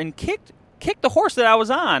mare and kicked the horse that I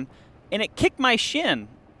was on, and it kicked my shin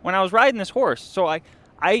when I was riding this horse. So I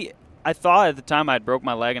thought at the time I'd broke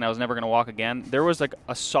my leg and I was never going to walk again. There was like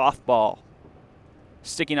a softball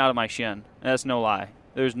sticking out of my shin. And that's no lie.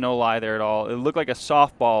 There's no lie there at all. It looked like a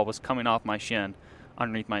softball was coming off my shin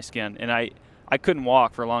underneath my skin. And I I couldn't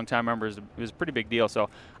walk for a long time. I remember it was a pretty big deal. So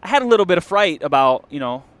I had a little bit of fright about,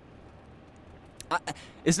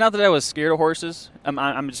 it's not that I was scared of horses.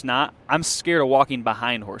 I'm just not. I'm scared of walking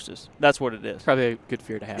behind horses. That's what it is. Probably a good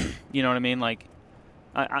fear to have. You know what I mean? Like,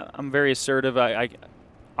 I'm very assertive. I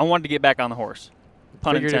wanted to get back on the horse.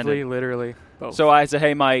 Pun Figuratively, intended. literally, both. So I said,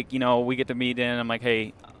 hey, Mike, we get to meet in. I'm like,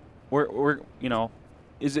 hey, we're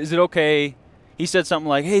is it okay? He said something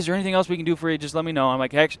like, hey, is there anything else we can do for you? Just let me know. I'm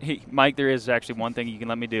like, hey, Mike, there is actually one thing you can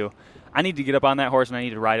let me do. I need to get up on that horse and I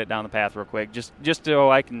need to ride it down the path real quick, just so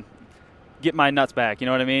I can get my nuts back. You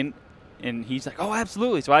know what I mean? And he's like, oh,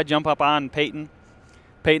 absolutely. So I jump up on Peyton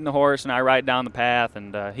the horse, and I ride down the path,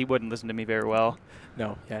 and he wouldn't listen to me very well.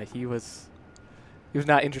 No, yeah, he was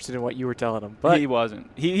not interested in what you were telling him. But he wasn't.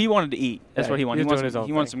 He wanted to eat. That's what he wanted.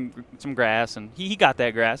 He wants some grass, and he got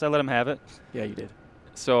that grass. I let him have it. Yeah, you did.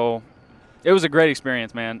 So it was a great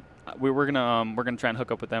experience, man. We're gonna try and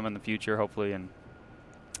hook up with them in the future, hopefully, and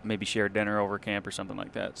maybe share dinner over camp or something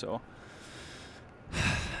like that. So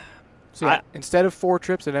yeah, instead of 4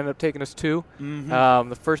 trips, it ended up taking us 2. Mm-hmm.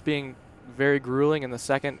 The first being very grueling, and the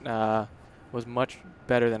second was much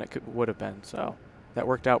better than it would have been. So that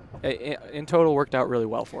worked out. In total, worked out really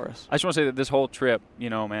well for us. I just want to say that this whole trip,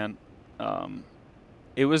 man,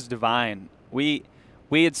 it was divine. We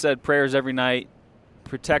had said prayers every night,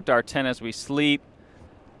 protect our tent as we sleep,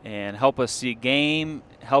 and help us see game,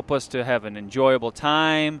 help us to have an enjoyable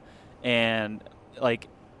time, and like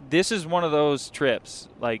this is one of those trips.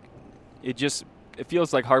 Like it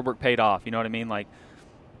feels like hard work paid off. You know what I mean? Like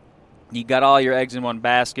you got all your eggs in one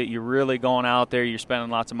basket. You're really going out there. You're spending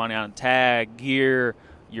lots of money on tag, gear.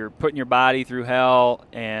 You're putting your body through hell,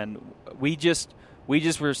 and we just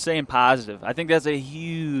were staying positive. I think that's a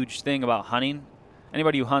huge thing about hunting.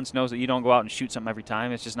 Anybody who hunts knows that you don't go out and shoot something every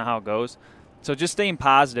time. It's just not how it goes. So just staying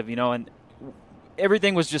positive, and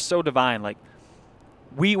everything was just so divine. Like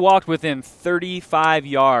we walked within 35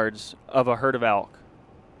 yards of a herd of elk.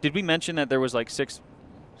 Did we mention that there was like six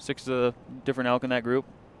different elk in that group?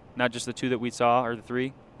 Not just the 2 that we saw or the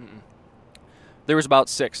 3? Mm-mm. There was about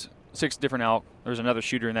six different elk. There was another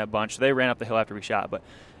shooter in that bunch. They ran up the hill after we shot. But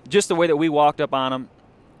just the way that we walked up on them,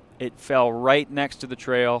 it fell right next to the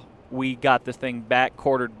trail. We got the thing back,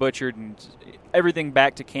 quartered, butchered, and everything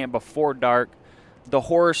back to camp before dark. The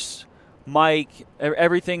horse, Mike,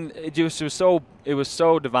 everything, it was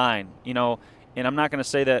so divine, And I'm not going to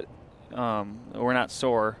say that we're not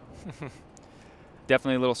sore.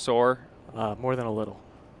 Definitely a little sore. More than a little.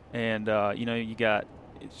 And you got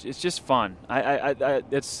it's just fun. I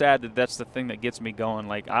it's sad that that's the thing that gets me going.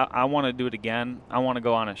 Like I want to do it again. I want to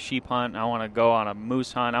go on a sheep hunt. I want to go on a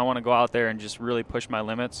moose hunt. I want to go out there and just really push my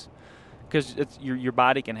limits, because your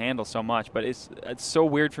body can handle so much. But it's so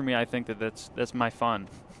weird for me. I think that's my fun.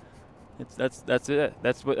 That's it.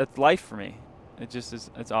 That's life for me. It just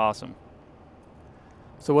is. It's awesome.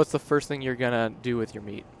 So what's the first thing you're gonna do with your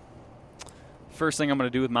meat? First thing I'm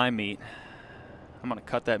gonna do with my meat, I'm gonna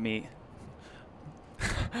cut that meat.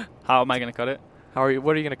 How am I gonna cut it? What are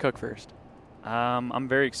you gonna cook first? I'm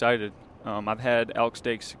very excited. I've had elk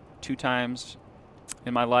steaks 2 times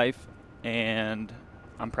in my life, and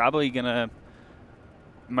I'm probably gonna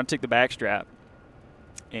take the back strap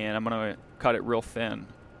and I'm gonna cut it real thin,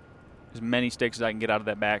 as many steaks as I can get out of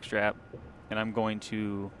that back strap, and I'm going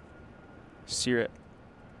to sear it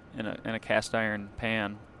in a cast iron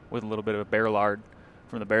pan with a little bit of a bear lard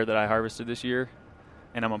from the bear that I harvested this year,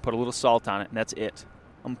 and I'm gonna put a little salt on it, and that's it.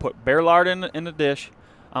 I'm gonna put bear lard in the dish.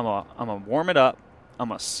 I'm gonna warm it up. I'm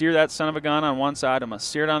gonna sear that son of a gun on one side. I'm gonna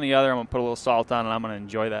sear it on the other. I'm gonna put a little salt on it. I'm gonna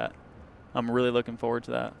enjoy that. I'm really looking forward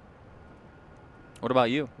to that. What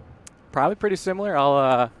about you? Probably pretty similar.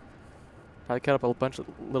 I'll probably cut up a bunch of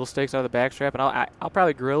little steaks out of the backstrap, and I'll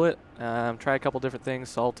probably grill it. Try a couple different things,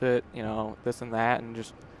 salt it, this and that, and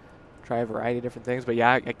just try a variety of different things. But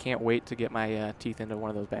yeah, I can't wait to get my teeth into one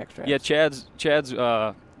of those backstraps. Yeah, Chad's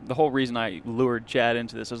the whole reason I lured Chad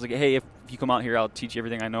into this. I was like, hey, if you come out here, I'll teach you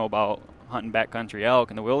everything I know about hunting backcountry elk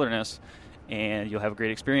in the wilderness, and you'll have a great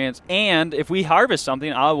experience. And if we harvest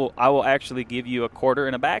something, I will actually give you a quarter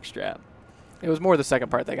and a backstrap. It was more the second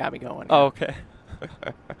part that got me going. Oh, okay.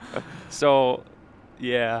 So,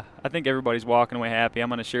 yeah, I think everybody's walking away happy. I'm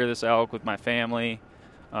going to share this elk with my family,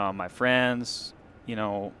 my friends.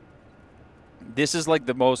 This is like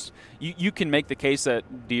the most you can make the case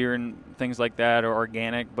that deer and things like that are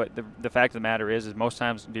organic, but the fact of the matter is most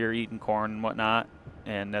times deer eating corn and whatnot,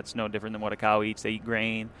 and that's no different than what a cow eats. They eat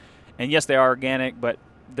grain, and yes, they are organic, but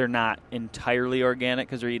they're not entirely organic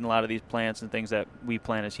because they're eating a lot of these plants and things that we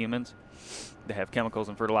plant as humans. They have chemicals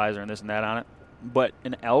and fertilizer and this and that on it. But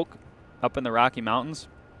an elk up in the Rocky Mountains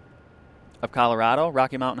of Colorado,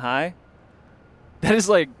 Rocky Mountain High,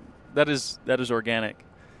 that is organic,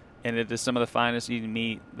 and it is some of the finest eating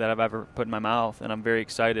meat that I've ever put in my mouth, and I'm very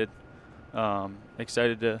excited to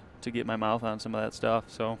get my mouth on some of that stuff.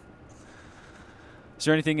 So, is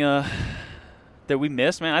there anything that we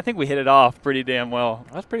missed, man? I think we hit it off pretty damn well.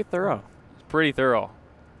 That's pretty thorough. Pretty thorough.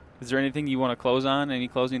 Is there anything you want to close on? Any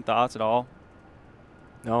closing thoughts at all?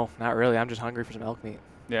 No, not really. I'm just hungry for some elk meat.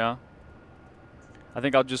 Yeah. I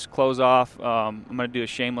think I'll just close off. I'm going to do a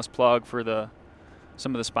shameless plug for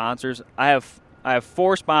some of the sponsors. I have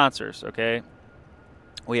 4 sponsors, okay?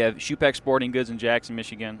 We have Shoepeck Sporting Goods in Jackson,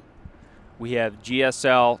 Michigan. We have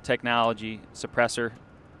GSL Technology Suppressor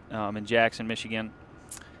in Jackson, Michigan.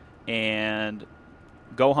 And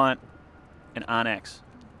Go Hunt and Onyx.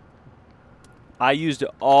 I used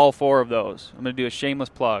all 4 of those. I'm going to do a shameless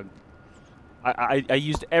plug. I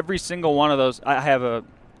used every single one of those. I have a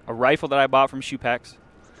rifle that I bought from Shoepecks.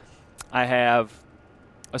 I have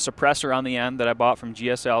a suppressor on the end that I bought from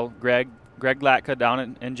GSL, Greg Latka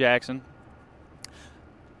down in Jackson.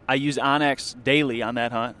 I use Onyx daily on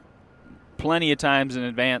that hunt. Plenty of times in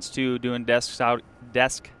advance, too, doing desk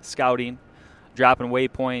scouting, dropping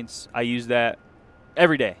waypoints. I use that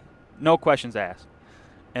every day. No questions asked.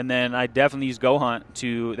 And then I definitely use Go Hunt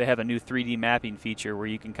they have a new 3D mapping feature where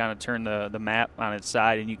you can kind of turn the map on its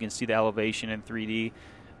side and you can see the elevation in 3D.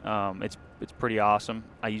 It's pretty awesome.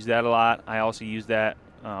 I use that a lot. I also used that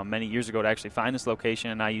many years ago to actually find this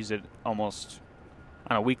location, and I use it almost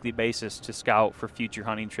on a weekly basis to scout for future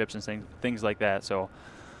hunting trips and things like that. So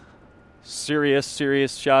serious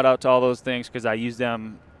shout out to all those things because I use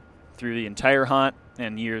them through the entire hunt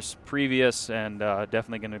and years previous, and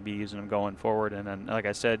definitely going to be using them going forward. And then, like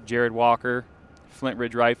I said, Jared Walker, Flint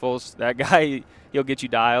Ridge Rifles, that guy, he'll get you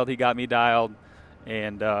dialed. He got me dialed,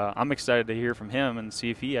 and I'm excited to hear from him and see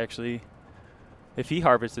if he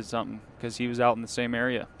harvested something because he was out in the same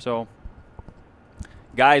area. So,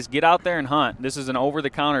 guys, get out there and hunt. This is an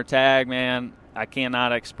over-the-counter tag, man. I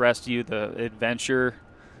cannot express to you the adventure,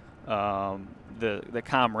 the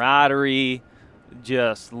camaraderie,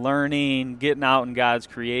 just learning, getting out in God's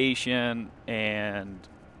creation, and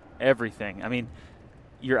everything. I mean,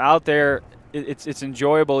 you're out there. It's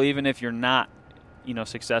enjoyable even if you're not,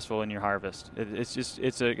 successful in your harvest.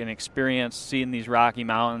 It's an experience seeing these Rocky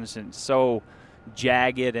Mountains and so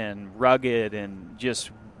jagged and rugged and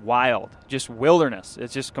just wild, just wilderness.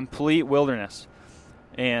 It's just complete wilderness,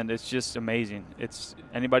 and it's just amazing.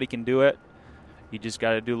 Anybody can do it. You just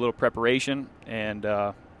got to do a little preparation, and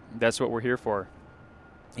that's what we're here for.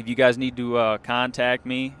 If you guys need to contact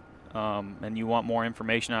me and you want more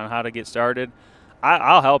information on how to get started,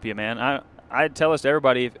 I'll help you, man. I tell this to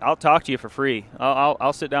everybody. I'll talk to you for free.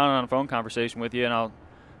 I'll sit down on a phone conversation with you, and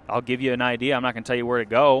I'll give you an idea. I'm not going to tell you where to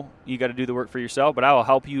go. You got to do the work for yourself, but I will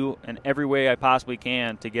help you in every way I possibly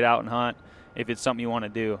can to get out and hunt if it's something you want to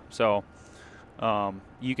do. So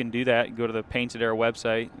you can do that. Go to the Painted Arrow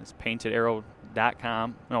website. It's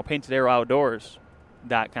paintedarrow.com. No,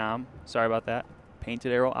 paintedarrowoutdoors.com. Sorry about that.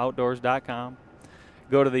 paintedarrowoutdoors.com.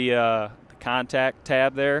 Go to the contact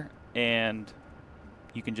tab there, and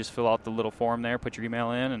you can just fill out the little form there, put your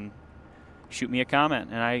email in, and shoot me a comment,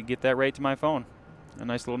 and I get that right to my phone. A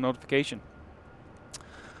nice little notification.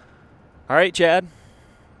 All right, Chad.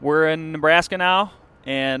 We're in Nebraska now,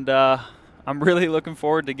 and I'm really looking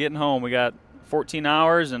forward to getting home. We got 14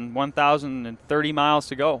 hours and 1,030 miles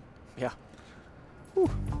to go. Yeah. Whew.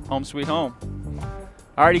 Home sweet home.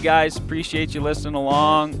 Alrighty, guys. Appreciate you listening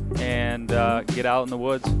along, and get out in the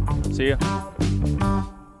woods. See ya.